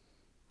regard.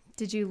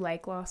 Did you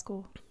like law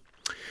school?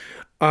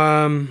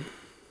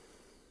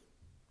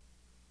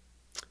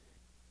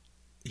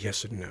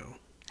 Yes and no.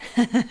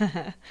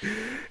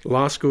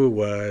 Law school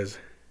was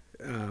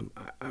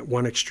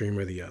one extreme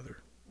or the other.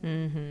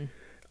 Mm-hmm.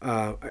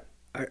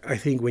 I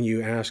think when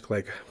you ask,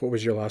 like, what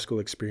was your law school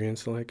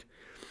experience like?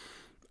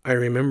 I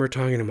remember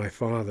talking to my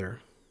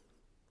father.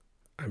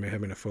 I'm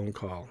having a phone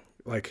call,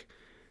 like,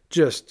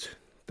 just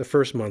the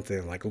first month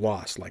in, like,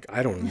 lost. Like,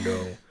 I don't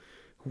know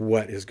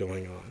what is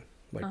going on.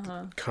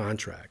 Like,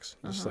 contracts.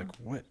 Just like,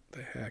 what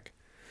the heck?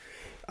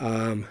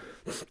 And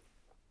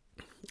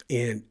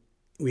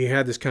we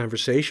had this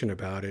conversation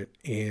about it,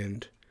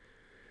 and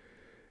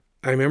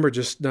I remember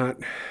just not,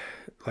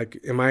 like,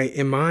 am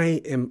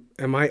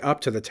I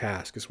up to the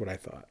task is what I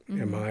thought.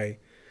 Mm-hmm. Am I,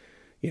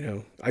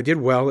 I did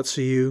well at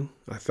CU.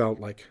 I felt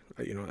like,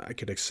 I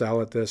could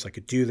excel at this. I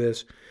could do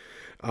this.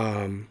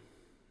 Took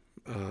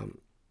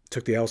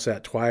the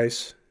LSAT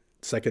twice.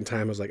 Second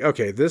time I was like,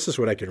 okay, this is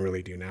what I can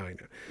really do now. I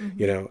know,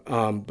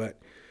 mm-hmm.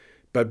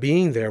 But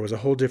being there was a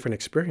whole different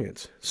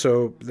experience.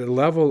 So the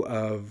level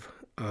of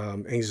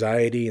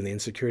anxiety and the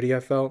insecurity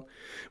I felt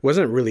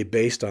wasn't really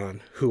based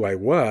on who I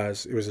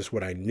was. It was just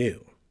what I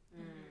knew.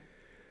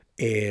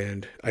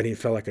 And I didn't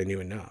feel like I knew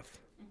enough.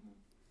 Mm-hmm.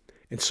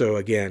 And so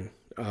again,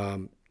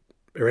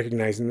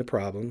 recognizing the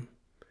problem,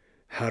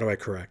 how do I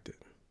correct it?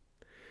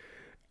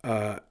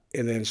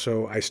 And then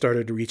so I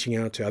started reaching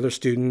out to other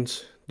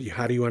students.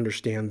 How do you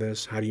understand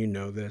this? How do you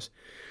know this?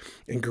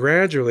 And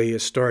gradually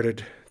it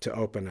started to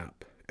open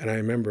up. And I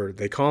remember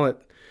they call it,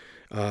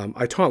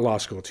 I taught law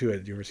school too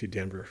at the University of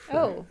Denver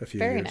for a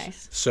few years. Very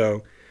nice.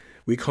 So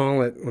we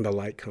call it when the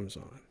light comes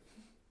on.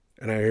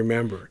 And I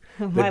remember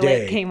the My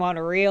day. late came on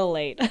real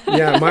late.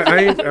 Yeah,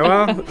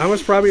 I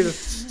was probably the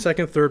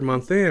second, third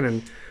month in,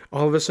 and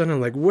all of a sudden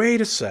I'm like,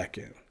 wait a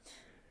second.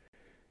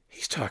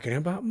 He's talking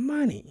about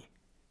money.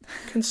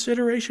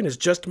 Consideration is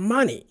just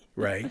money,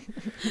 right?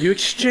 You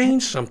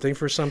exchange something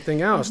for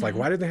something else. Like,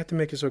 why did they have to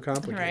make it so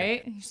complicated?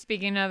 Right. You're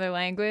speaking another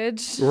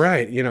language.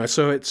 Right.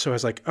 So I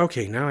was like,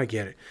 okay, now I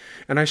get it.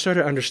 And I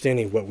started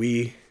understanding what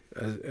we,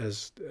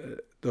 as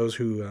those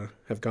who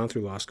have gone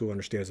through law school,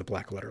 understand as a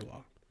black letter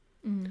law.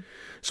 Mm-hmm.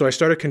 So I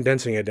started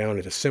condensing it down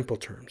into simple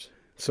terms.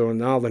 So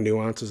in all the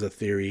nuances of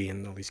theory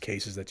and all these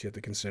cases that you have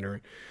to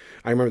consider,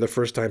 I remember the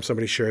first time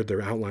somebody shared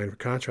their outline for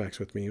contracts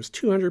with me. It was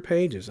 200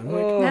 pages. I'm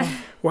like,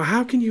 well,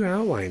 how can you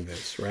outline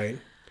this, right?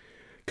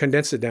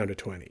 Condense it down to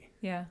 20.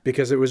 Yeah.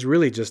 Because it was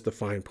really just the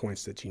fine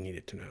points that you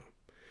needed to know.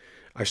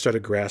 I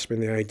started grasping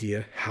the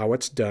idea, how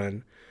it's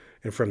done,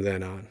 and from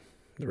then on,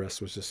 the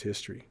rest was just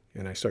history.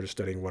 And I started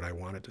studying what I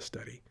wanted to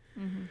study.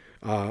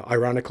 Mm-hmm.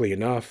 Ironically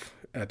enough,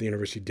 at the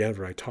University of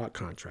Denver, I taught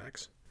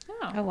contracts.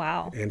 Oh,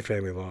 wow. And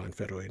family law and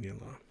federal Indian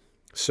law.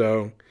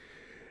 So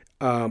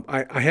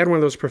I had one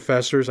of those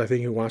professors, I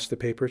think, who watched the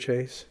paper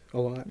chase a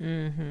lot.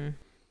 Mm-hmm.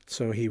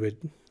 So he would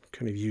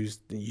kind of use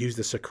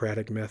the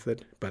Socratic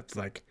method, but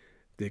like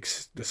the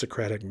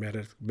Socratic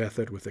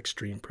method with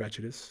extreme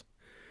prejudice.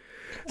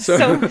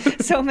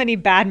 So many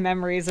bad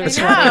memories are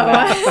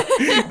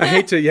I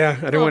hate to,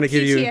 I don't want to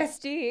give you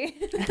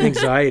PTSD.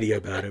 anxiety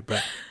about it,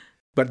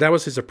 but that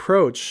was his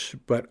approach.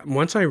 But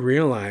once I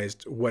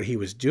realized what he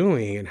was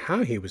doing and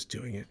how he was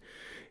doing it,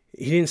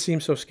 he didn't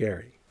seem so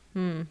scary.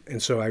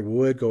 And so I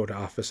would go to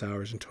office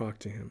hours and talk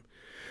to him.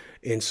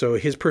 And so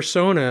his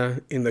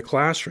persona in the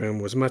classroom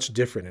was much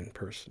different in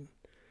person.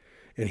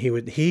 And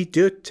he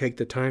did take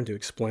the time to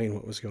explain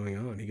what was going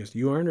on. He goes,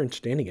 you aren't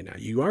understanding it now.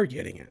 You are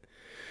getting it.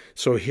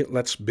 So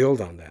let's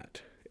build on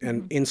that.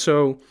 And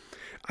so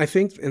I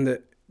think in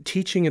the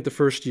teaching at the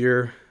first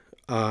year,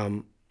 I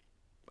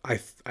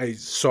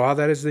saw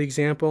that as the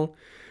example,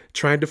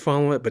 tried to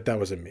follow it, but that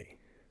wasn't me.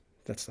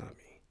 That's not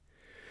me.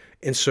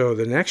 And so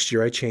the next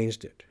year I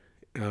changed it.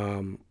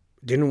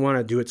 Didn't want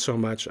to do it so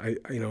much.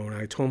 When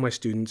I told my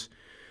students,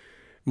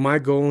 my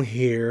goal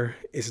here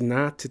is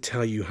not to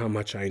tell you how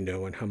much I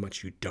know and how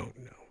much you don't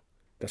know.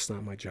 That's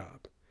not my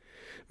job.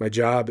 My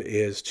job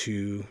is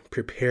to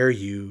prepare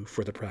you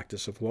for the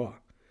practice of law.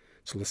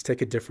 So let's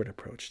take a different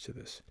approach to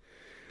this.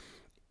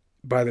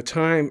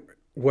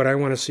 What I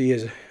want to see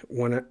is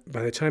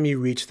by the time you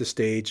reach the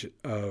stage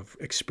of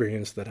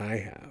experience that I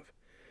have,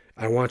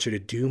 I want you to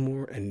do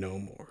more and know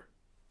more.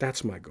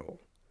 That's my goal.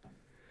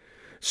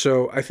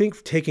 So I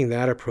think taking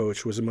that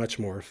approach was much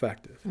more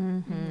effective.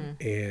 Mm-hmm.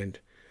 And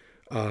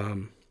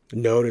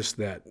noticed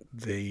that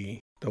the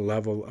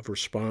level of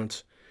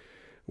response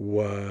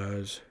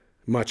was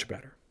much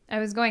better. I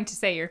was going to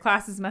say your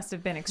classes must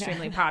have been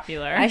extremely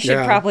popular. I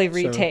should probably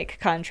retake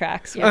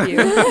contracts with you.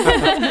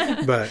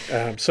 But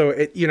so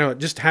it,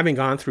 just having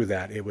gone through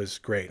that, it was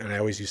great. And I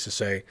always used to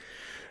say,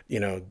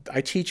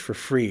 I teach for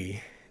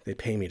free. They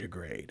pay me to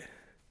grade,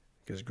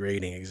 because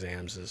grading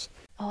exams is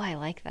I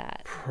like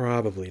that.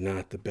 Probably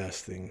not the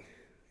best thing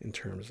in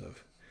terms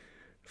of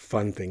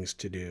fun things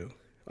to do.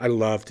 I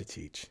love to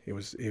teach. It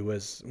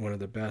was one of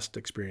the best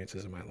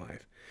experiences of my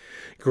life.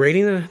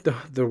 Grading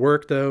the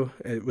work, though,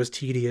 it was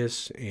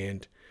tedious,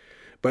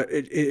 but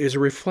it is a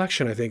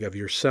reflection, I think, of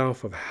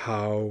yourself, of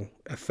how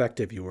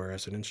effective you were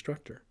as an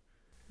instructor.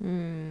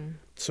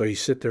 So you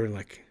sit there and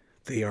like,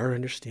 they are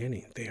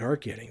understanding. They are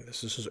getting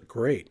this. This is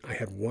great. I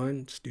had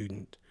one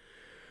student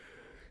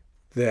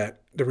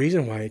that the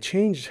reason why I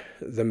changed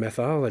the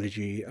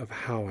methodology of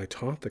how I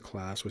taught the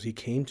class was he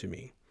came to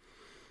me.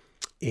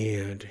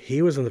 And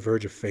he was on the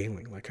verge of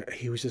failing. Like,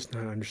 he was just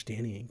not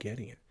understanding and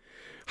getting it.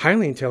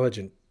 Highly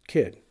intelligent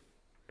kid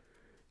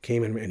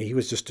came in, and he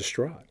was just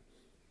distraught.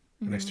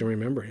 And I still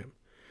remember him.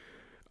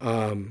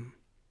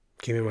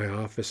 Came in my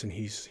office, and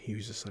he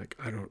was just like,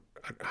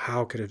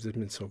 how could it have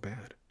been so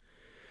bad?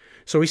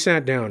 So we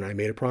sat down, and I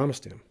made a promise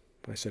to him.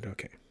 I said,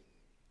 okay,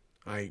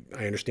 I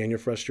understand your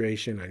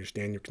frustration. I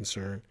understand your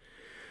concern.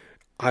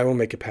 I will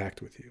make a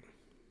pact with you.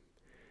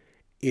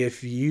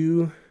 If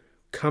you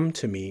come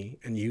to me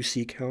and you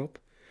seek help,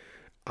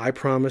 I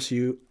promise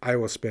you I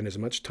will spend as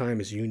much time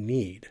as you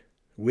need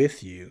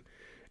with you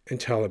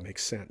until it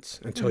makes sense,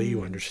 until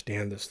you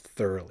understand this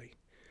thoroughly.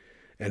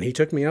 And he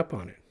took me up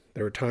on it.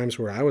 There were times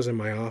where I was in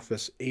my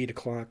office 8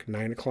 o'clock,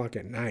 9 o'clock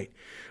at night.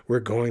 We're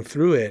going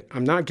through it.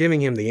 I'm not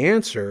giving him the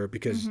answer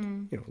because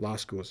law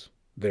school is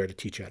there to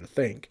teach you how to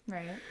think,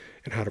 right,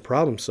 and how to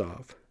problem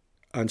solve.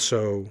 And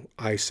so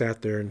I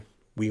sat there and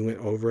we went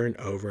over and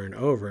over and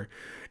over,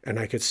 and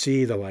I could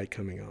see the light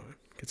coming on.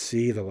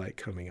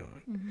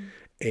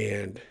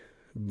 And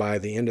by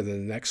the end of the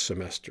next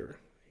semester,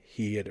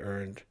 he had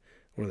earned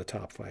one of the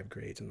top 5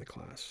 grades in the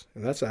class.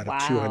 And that's out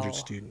of 200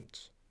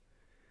 students.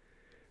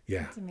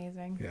 Yeah. That's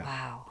amazing. Yeah.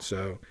 Wow.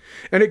 So,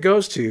 and it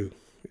goes to,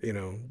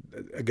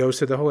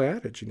 the whole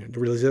adage,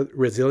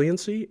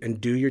 resiliency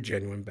and do your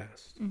genuine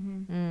best.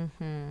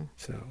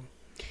 So.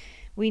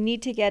 We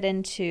need to get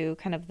into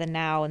kind of the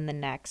now and the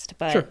next,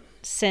 but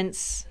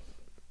since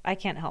I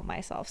can't help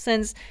myself.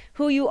 Since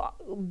who you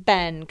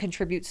been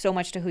contributes so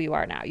much to who you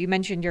are now. You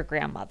mentioned your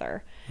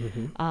grandmother.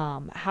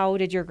 How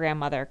did your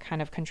grandmother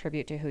kind of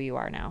contribute to who you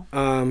are now?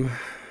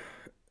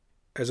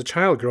 As a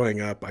child growing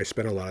up, I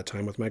spent a lot of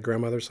time with my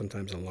grandmother,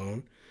 sometimes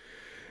alone.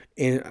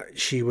 And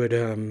she would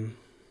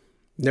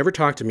never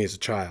talk to me as a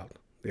child.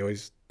 They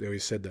always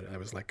said that I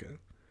was like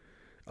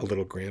a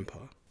little grandpa.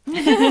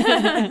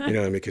 You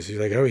know, because she's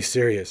like, oh, he's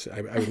serious. I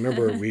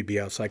remember we'd be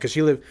outside because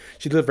she lived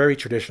very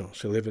traditional.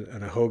 She lived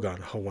in a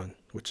hogan,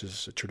 which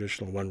is a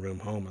traditional one-room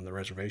home on the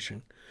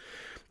reservation.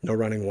 No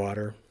running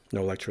water,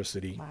 no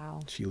electricity.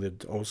 Wow. She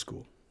lived old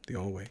school, the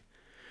old way.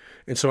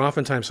 And so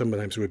sometimes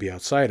we'd be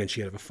outside and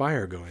she'd have a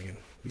fire going and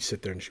we'd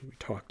sit there and she would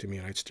talk to me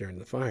and I'd stare into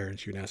the fire and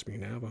she would ask me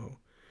in Navajo,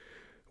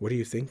 what are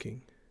you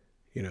thinking?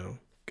 You know,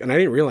 and I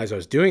didn't realize I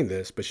was doing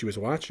this, but she was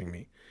watching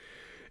me.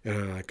 And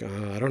I'm like,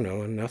 I don't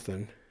know,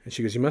 nothing. And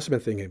she goes, you must have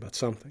been thinking about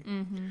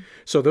something.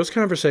 So those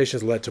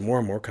conversations led to more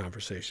and more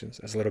conversations.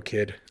 As a little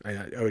kid,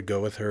 I would go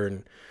with her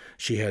and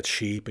she had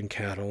sheep and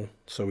cattle.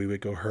 So we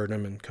would go herd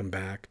them and come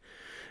back.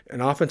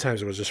 And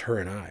oftentimes it was just her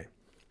and I.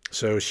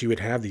 So she would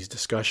have these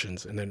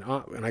discussions. And then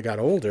when I got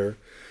older,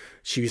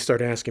 she would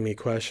start asking me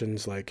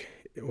questions like,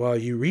 well,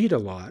 you read a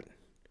lot.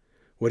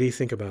 What do you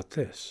think about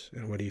this?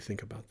 And what do you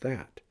think about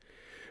that?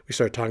 We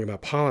started talking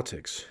about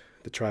politics,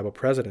 the tribal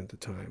president at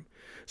the time,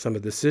 some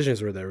of the decisions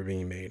that were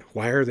being made.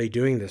 Why are they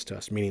doing this to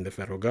us, meaning the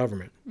federal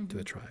government, to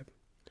the tribe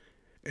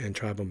and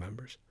tribal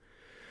members?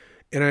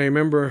 And I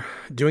remember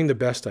doing the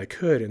best I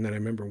could. And then I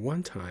remember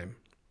one time,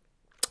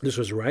 this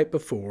was right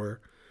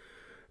before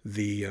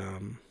the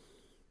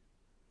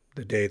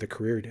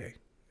career day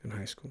in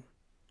high school.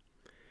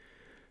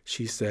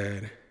 She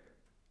said,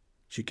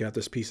 she got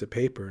this piece of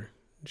paper.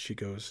 She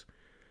goes,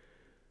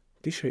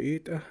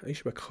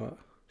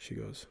 she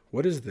goes,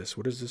 what is this?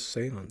 What does this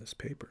say on this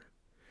paper?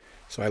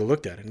 So I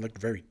looked at it and it looked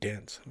very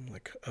dense. I'm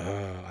like,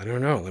 I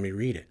don't know. Let me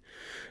read it.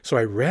 So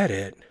I read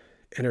it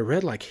and it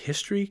read like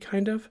history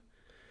kind of.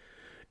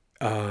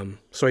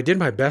 So I did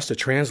my best to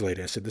translate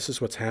it. I said, this is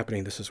what's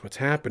happening. This is what's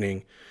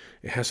happening.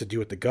 It has to do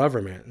with the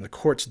government and the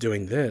court's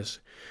doing this.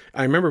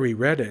 I remember we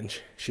read it and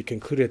she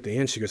concluded at the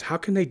end. She goes, how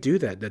can they do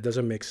that? That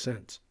doesn't make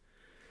sense.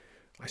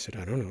 I said,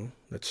 I don't know.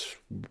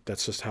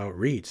 That's just how it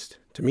reads.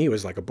 To me, it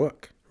was like a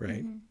book,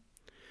 right?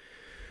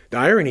 The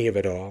irony of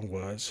it all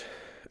was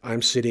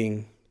I'm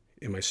sitting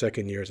in my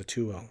second year as a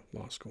 2L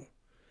law school.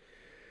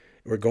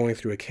 We're going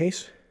through a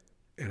case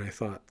and I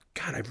thought,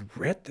 God, I've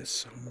read this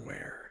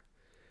somewhere.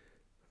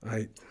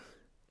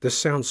 This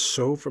sounds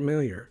so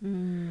familiar.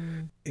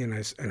 And I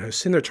was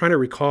sitting there trying to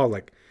recall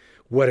like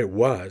what it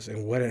was,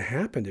 and what it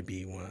happened to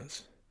be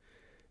was,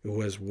 it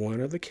was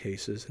one of the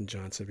cases in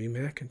Johnson v.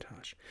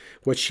 McIntosh.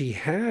 What she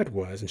had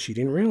was, and she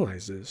didn't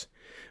realize this,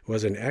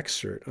 was an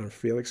excerpt on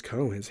Felix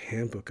Cohen's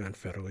Handbook on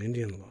Federal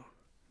Indian Law.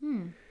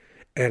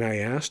 And I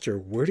asked her,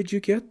 where did you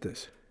get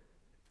this?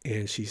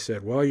 And she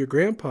said, well, your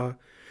grandpa,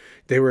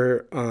 they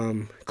were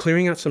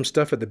clearing out some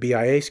stuff at the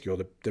BIA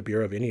school, the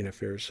Bureau of Indian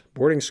Affairs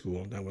boarding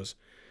school that was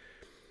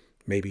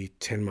maybe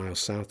 10 miles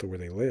south of where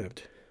they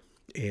lived.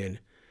 And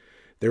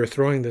they were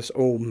throwing this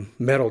old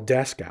metal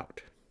desk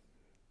out.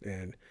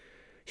 And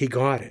he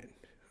got it.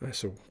 I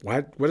said,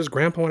 what does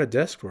Grandpa want a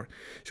desk for?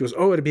 She goes,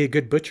 oh, it'd be a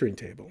good butchering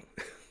table.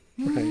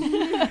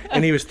 Right?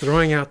 And he was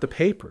throwing out the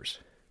papers.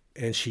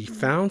 And she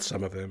found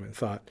some of them and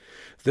thought,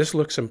 this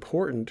looks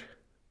important.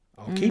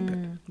 I'll keep it.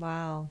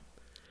 Wow.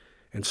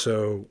 And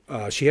so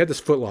she had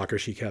this footlocker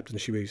she kept, and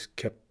she always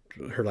kept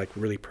her like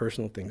really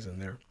personal things in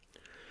there.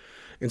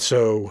 And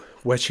so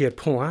what she had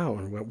pulled out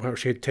and what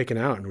she had taken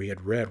out and we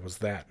had read was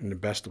that, and the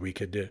best that we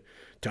could do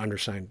to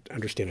understand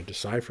and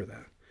decipher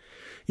that.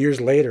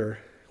 Years later,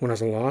 when I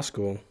was in law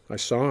school, I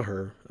saw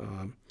her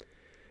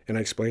and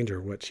I explained to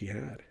her what she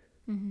had.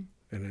 And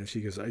then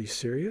she goes, are you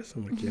serious?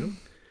 I'm like, yeah,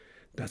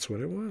 that's what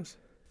it was.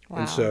 Wow.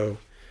 And so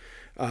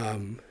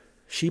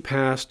she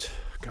passed,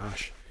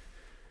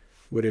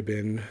 would have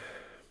been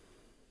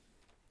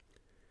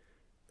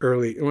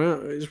it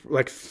was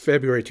like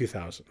February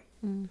 2000.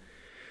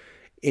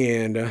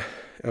 And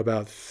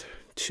about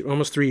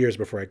almost 3 years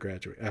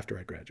after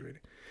I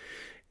graduated.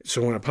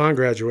 So upon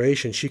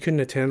graduation, she couldn't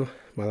attend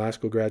my law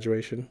school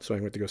graduation, so I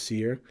went to go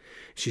see her.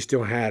 She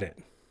still had it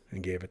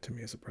and gave it to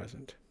me as a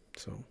present.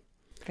 So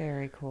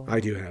very cool.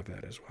 I do have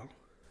that as well.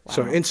 Wow.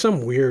 So in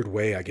some weird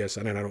way, I guess,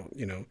 and I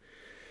don't,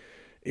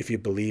 if you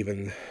believe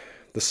in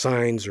the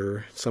signs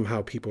or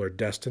somehow people are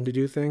destined to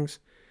do things,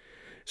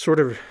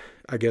 sort of,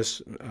 I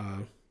guess,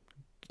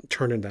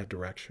 turn in that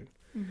direction.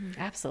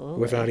 Absolutely.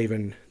 Without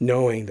even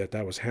knowing that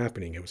was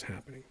happening, it was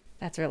happening.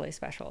 That's really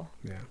special.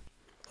 Yeah.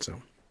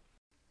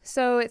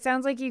 So it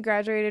sounds like you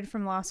graduated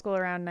from law school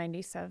around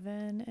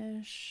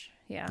 97-ish.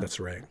 Yeah. That's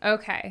right.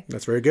 Okay.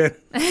 That's very good.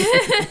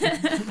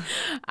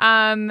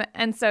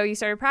 And so you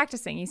started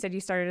practicing. You said you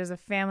started as a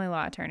family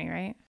law attorney,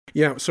 right?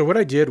 Yeah. So what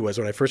I did was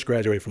when I first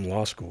graduated from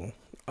law school,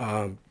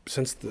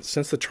 since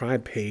the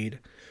tribe paid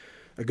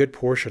a good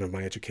portion of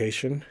my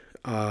education,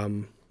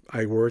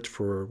 I worked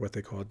for what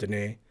they call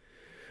DNA,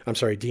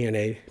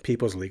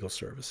 People's Legal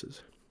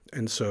Services.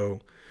 And so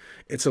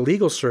It's a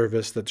legal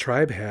service the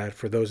tribe had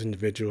for those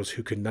individuals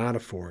who could not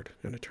afford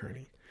an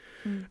attorney.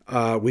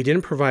 We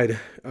didn't provide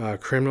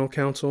criminal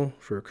counsel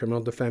for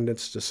criminal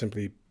defendants, just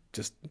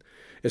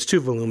it's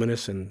too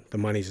voluminous and the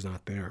money's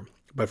not there.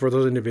 But for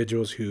those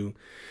individuals who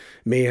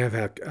may have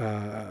had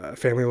a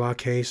family law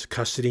case,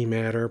 custody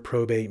matter,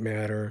 probate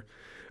matter,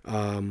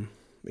 some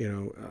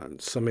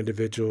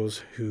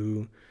individuals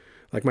who,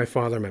 like my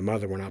father and my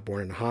mother, were not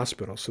born in a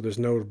hospital, so there's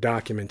no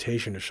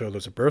documentation to show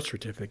there's a birth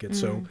certificate.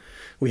 So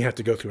we have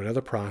to go through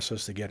another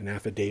process to get an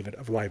affidavit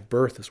of live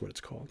birth, is what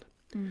it's called.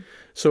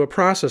 So a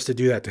process to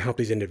do that, to help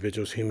these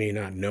individuals who may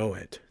not know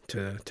it,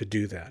 to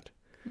do that.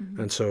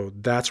 And so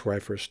that's where I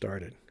first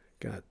started.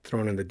 Got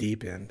thrown in the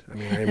deep end. I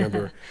mean, I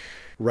remember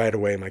right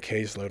away my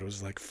caseload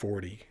was like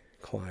 40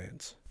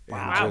 clients.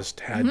 Wow.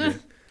 And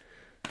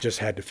just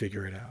had to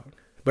figure it out.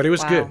 But it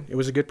was good. It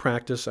was a good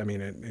practice. I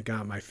mean, it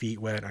got my feet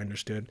wet. I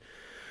understood.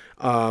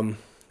 One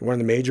of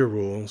the major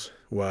rules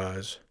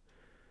was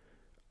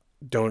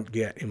don't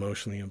get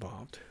emotionally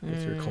involved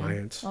with your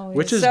clients,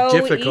 which is so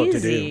difficult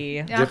easy.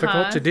 to do.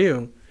 Difficult to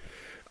do.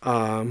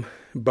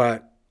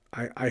 But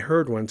I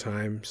heard one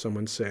time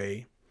someone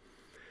say,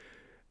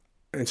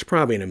 and it's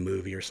probably in a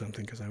movie or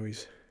something, because I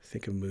always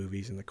think of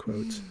movies and the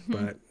quotes,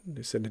 but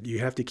they said that you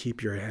have to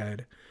keep your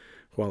head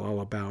while all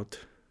about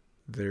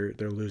they're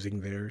losing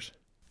theirs.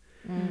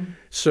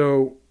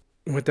 So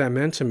what that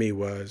meant to me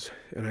was,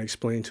 and I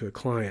explained to a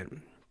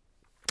client,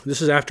 this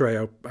is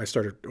after I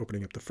started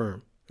opening up the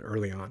firm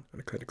early on. I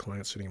had a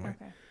client sitting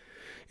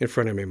in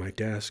front of me at my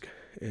desk,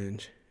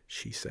 and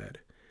she said,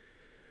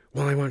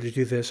 well, I wanted to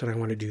do this and I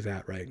want to do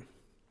that, right?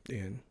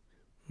 And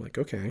I'm like,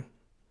 okay.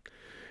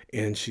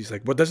 And she's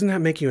like, well, doesn't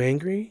that make you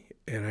angry?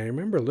 And I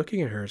remember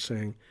looking at her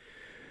saying,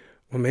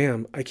 well,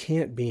 ma'am, I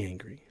can't be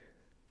angry.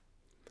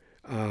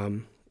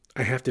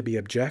 I have to be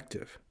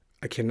objective.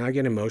 I cannot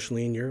get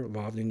emotionally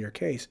involved in your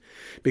case,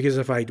 because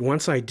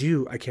once I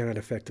do, I cannot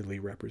effectively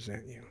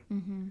represent you.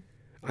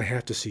 I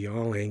have to see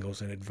all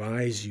angles and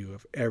advise you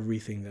of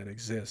everything that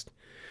exists.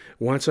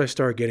 Once I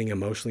start getting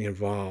emotionally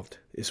involved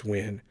is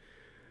when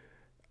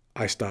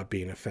I stop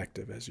being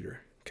effective as your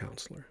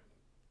counselor.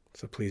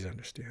 So please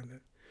understand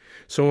that.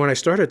 So when I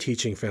started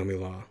teaching family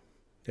law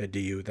at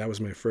DU, that was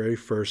my very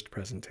first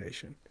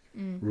presentation.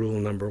 Rule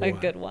number 1. A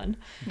good one.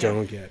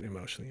 Don't get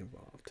emotionally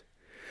involved.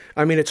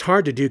 I mean, it's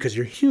hard to do because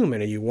you're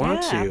human and you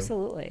want to.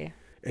 Absolutely.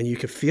 And you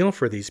can feel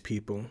for these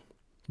people,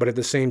 but at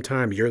the same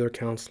time, you're their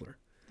counselor.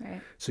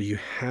 Right. So you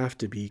have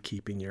to be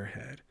keeping your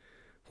head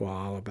while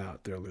all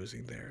about they're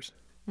losing theirs.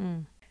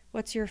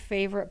 What's your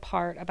favorite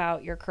part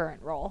about your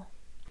current role?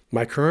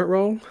 My current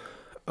role?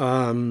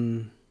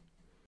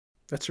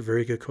 That's a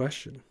very good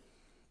question.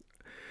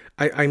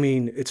 I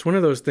mean, it's one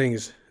of those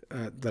things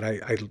that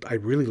I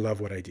really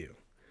love what I do.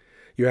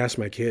 You ask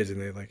my kids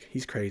and they're like,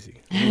 he's crazy.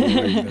 I don't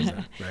know why he does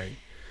that,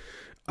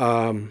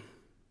 right?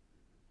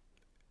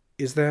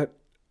 Is that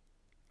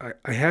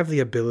I have the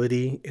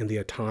ability and the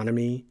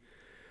autonomy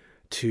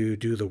to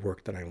do the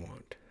work that I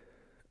want.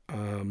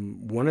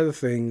 One of the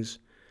things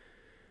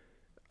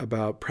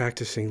about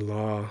practicing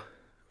law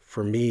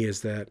for me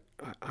is that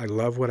I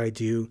love what I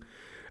do.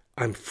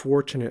 I'm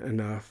fortunate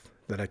enough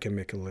that I can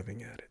make a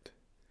living at it.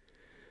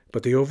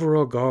 But the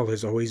overall goal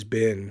has always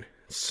been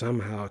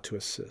somehow to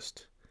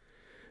assist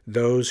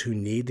those who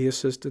need the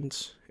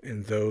assistance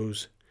and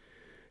those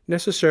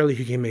necessarily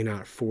who may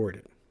not afford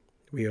it.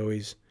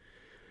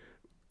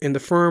 In the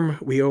firm,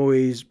 we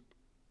always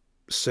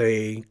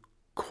say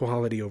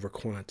quality over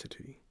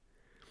quantity.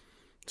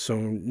 So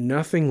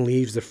nothing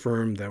leaves the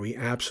firm that we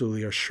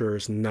absolutely are sure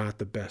is not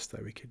the best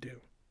that we could do.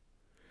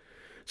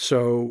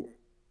 So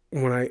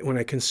when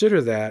I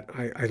consider that,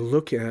 I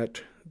look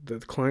at the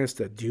clients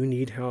that do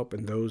need help,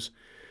 and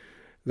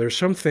there's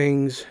some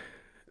things,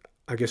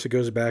 I guess it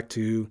goes back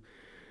to,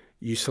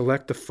 you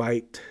select the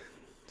fight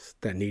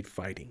that need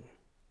fighting.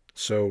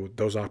 So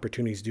those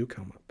opportunities do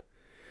come up.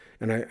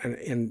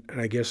 And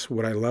I guess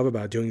what I love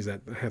about doing is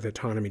that I have the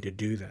autonomy to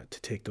do that,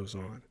 to take those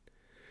on.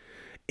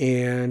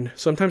 And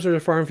sometimes they're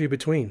far and few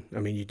between. I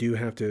mean, you do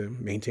have to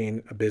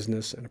maintain a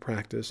business and a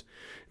practice.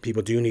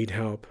 People do need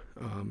help,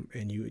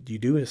 and you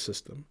do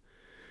assist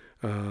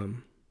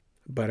them.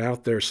 But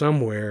out there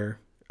somewhere,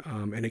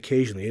 and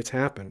occasionally it's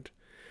happened,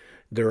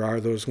 there are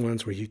those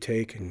ones where you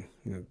take and,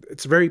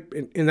 it's very,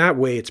 in that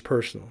way, it's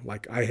personal.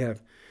 Like, I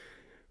have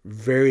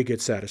very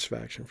good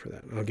satisfaction for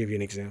that. I'll give you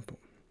an example.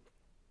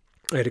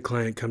 I had a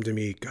client come to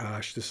me,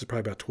 this is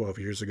probably about 12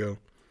 years ago,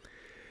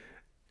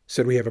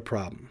 said, we have a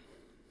problem.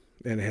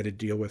 And I had to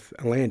deal with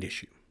a land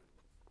issue.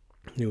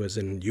 It was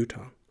in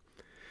Utah.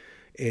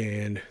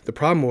 And the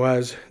problem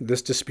was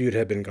this dispute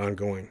had been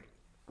ongoing.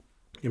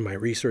 In my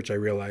research, I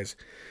realized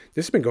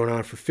this has been going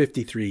on for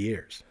 53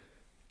 years,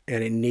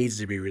 and it needs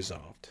to be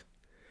resolved.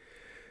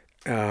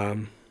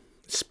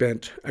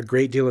 Spent a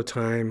great deal of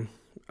time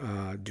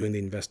doing the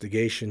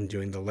investigation,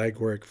 doing the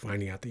legwork,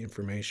 finding out the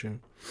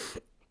information.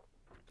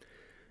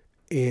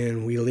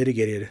 And we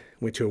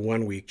went to a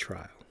 1-week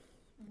trial.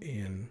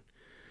 And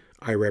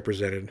I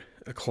represented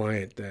a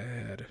client that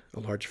had a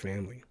large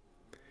family.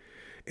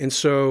 And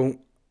so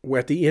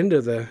at the end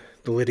of the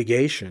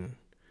litigation,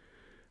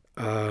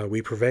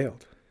 we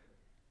prevailed.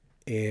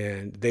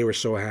 And they were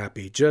so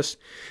happy. Just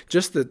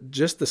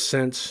the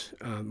sense.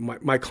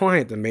 My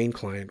client, the main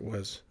client,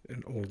 was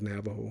an old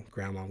Navajo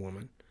grandma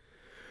woman,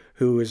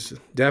 who was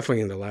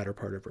definitely in the latter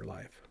part of her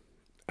life.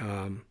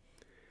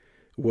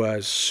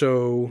 Was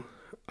so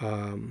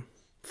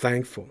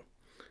thankful,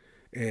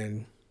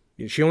 and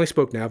she only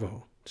spoke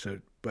Navajo.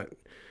 But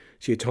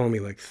she had told me,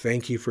 like,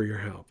 thank you for your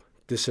help.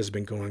 This has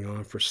been going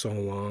on for so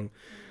long.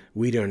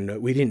 We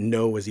didn't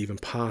know it was even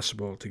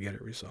possible to get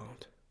it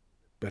resolved,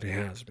 but it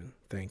has been.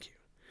 Thank you.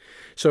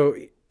 So,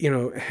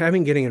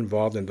 getting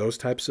involved in those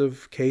types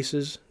of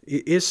cases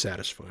is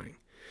satisfying,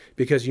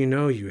 because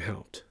you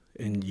helped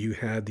and you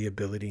had the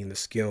ability and the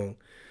skill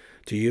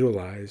to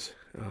utilize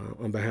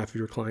on behalf of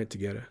your client to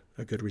get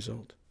a good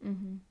result.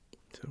 Mm-hmm.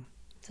 So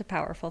it's a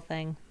powerful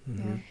thing.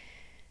 Mm-hmm. Yeah.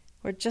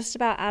 We're just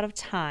about out of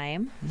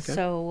time,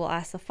 so we'll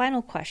ask the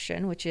final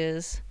question, which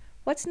is,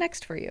 what's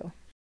next for you?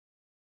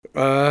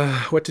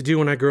 What to do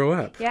when I grow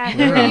up? Yeah,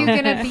 who are you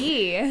going to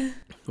be?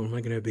 What am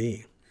I going to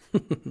be?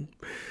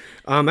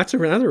 That's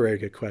another very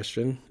good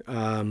question.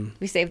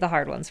 We saved the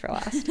hard ones for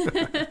last.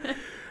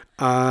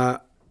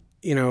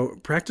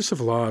 Practice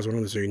of law is one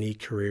of those unique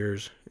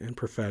careers and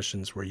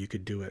professions where you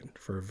could do it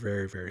for a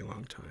very, very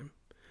long time.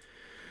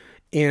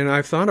 And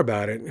I've thought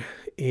about it,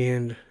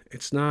 and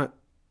it's not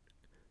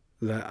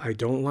that I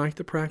don't like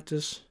the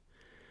practice,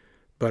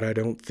 but I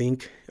don't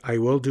think I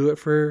will do it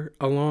for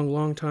a long,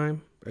 long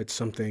time. It's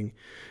something,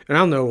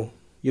 and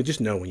you'll just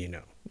know when you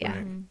know.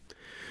 Yeah.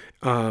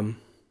 Right?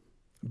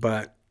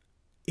 But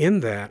in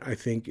that, I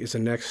think, is the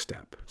next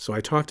step. So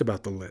I talked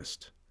about the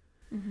list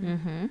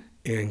Mm-hmm.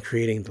 and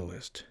creating the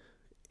list.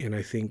 And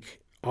I think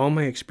all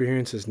my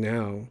experiences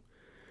now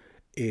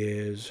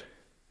is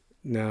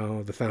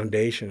the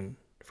foundation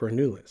for a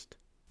new list.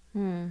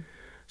 Mm.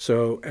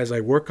 So as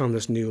I work on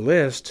this new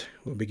list,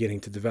 we'll be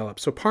getting to develop.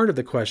 So part of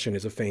the question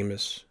is a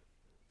famous,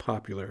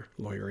 popular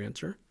lawyer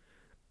answer.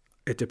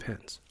 It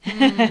depends.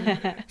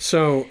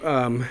 So,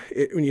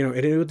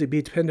 it would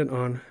be dependent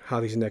on how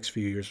these next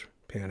few years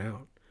pan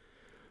out.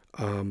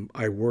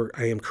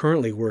 I am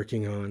currently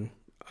working on,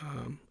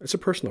 it's a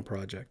personal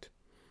project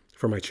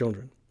for my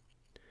children.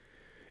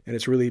 And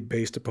it's really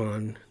based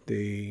upon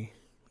the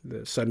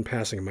sudden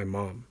passing of my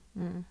mom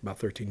about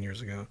 13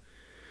 years ago.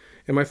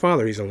 And my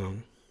father, he's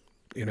alone.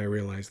 And I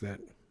realized that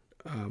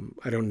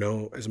I don't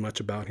know as much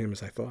about him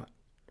as I thought.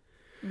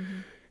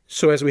 Mm-hmm.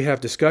 So as we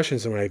have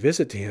discussions and when I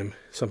visit to him,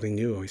 something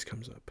new always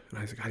comes up. And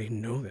I was like, I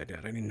didn't know that,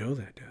 Dad. I didn't know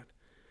that, Dad.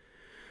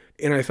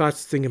 And I thought,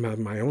 thinking about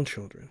my own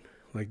children.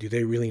 Like, do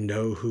they really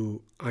know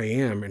who I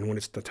am? And when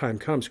the time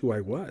comes, who I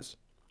was?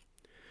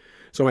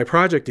 So my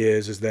project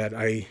is that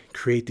I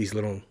create these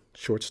little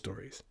short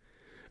stories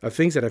of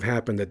things that have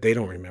happened that they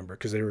don't remember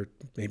because they were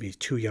maybe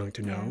too young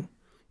to know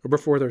or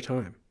before their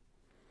time.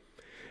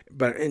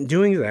 But in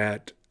doing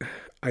that,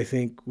 I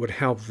think would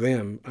help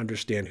them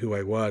understand who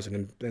I was,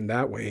 and in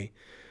that way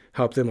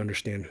help them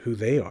understand who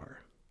they are.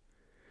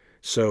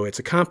 So it's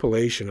a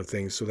compilation of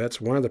things. So that's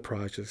one of the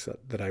projects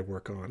that I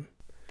work on.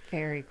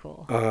 Very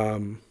cool.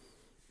 And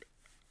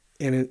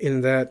in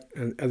that,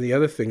 and the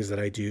other things that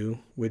I do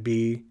would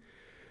be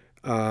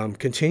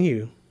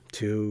continue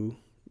to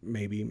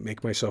maybe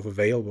make myself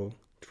available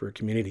for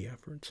community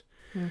efforts.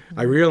 Mm-hmm.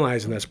 I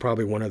realize, and that's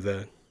probably one of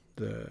the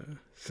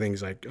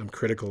things I'm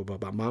critical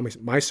about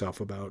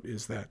myself about,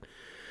 is that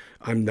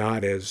I'm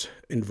not as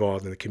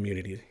involved in the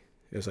community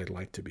as I'd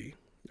like to be.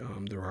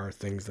 There are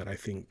things that I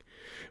think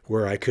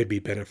where I could be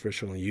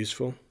beneficial and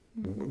useful.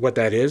 Mm-hmm. What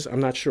that is, I'm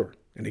not sure.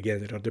 And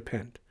again, it'll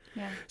depend.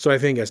 Yeah. So I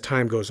think as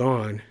time goes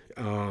on,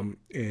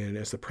 and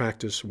as the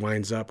practice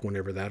winds up,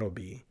 whenever that'll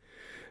be,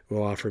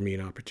 will offer me an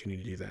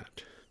opportunity to do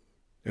that.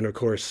 And of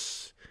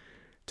course,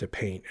 to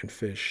paint and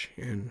fish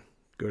and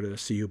go to the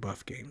CU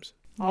Buff games.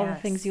 All the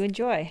things you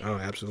enjoy. Oh,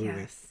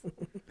 absolutely. Yes.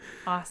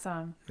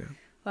 Awesome. Yeah.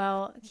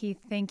 Well, Keith,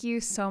 thank you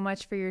so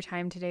much for your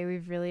time today.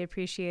 We've really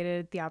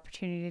appreciated the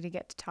opportunity to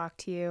get to talk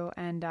to you,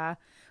 and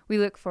we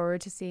look forward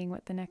to seeing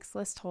what the next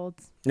list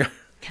holds. Yeah,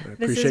 I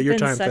appreciate your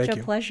time. This has been Thank such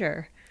you. a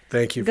pleasure.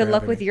 Thank you. Good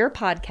luck with your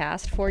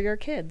podcast for your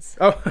kids.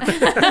 Oh,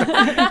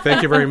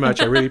 thank you very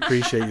much. I really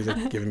appreciate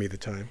you giving me the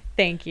time.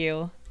 Thank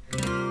you.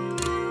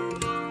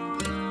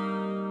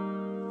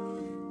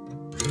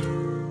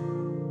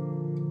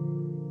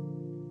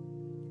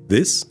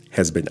 This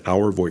has been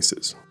Our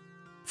Voices.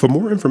 For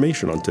more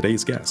information on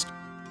today's guest,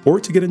 or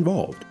to get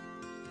involved,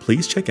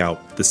 please check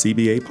out the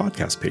CBA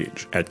podcast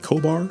page at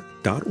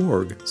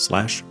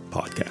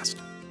cobar.org/podcast.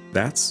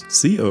 That's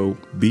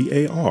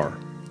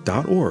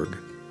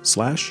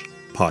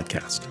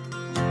cobar.org/podcast.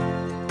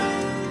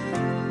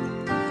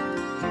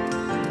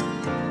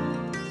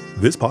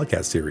 This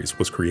podcast series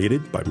was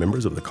created by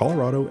members of the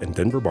Colorado and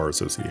Denver Bar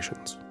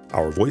Associations.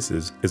 Our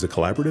Voices is a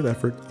collaborative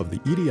effort of the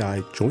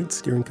EDI Joint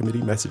Steering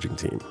Committee messaging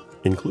team,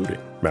 including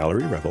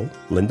Mallory Revel,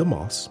 Linda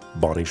Moss,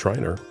 Bonnie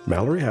Schreiner,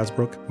 Mallory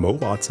Hasbrook, Mo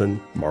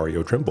Watson,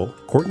 Mario Trimble,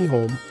 Courtney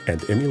Holm,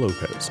 and Emmy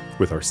Lopez,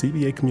 with our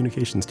CBA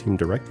Communications Team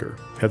Director,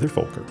 Heather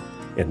Folker,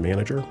 and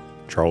Manager,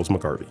 Charles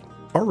McGarvey.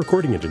 Our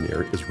recording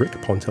engineer is Rick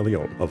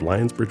Ponteleone of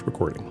Lionsbridge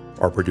Recording.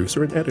 Our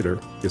producer and editor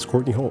is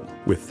Courtney Holm,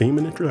 with theme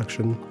and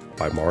introduction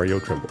by Mario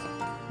Trimble.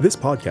 This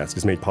podcast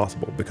is made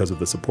possible because of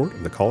the support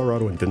of the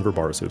Colorado and Denver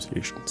Bar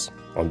Associations.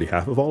 On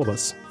behalf of all of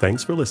us,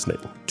 thanks for listening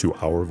to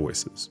Our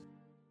Voices.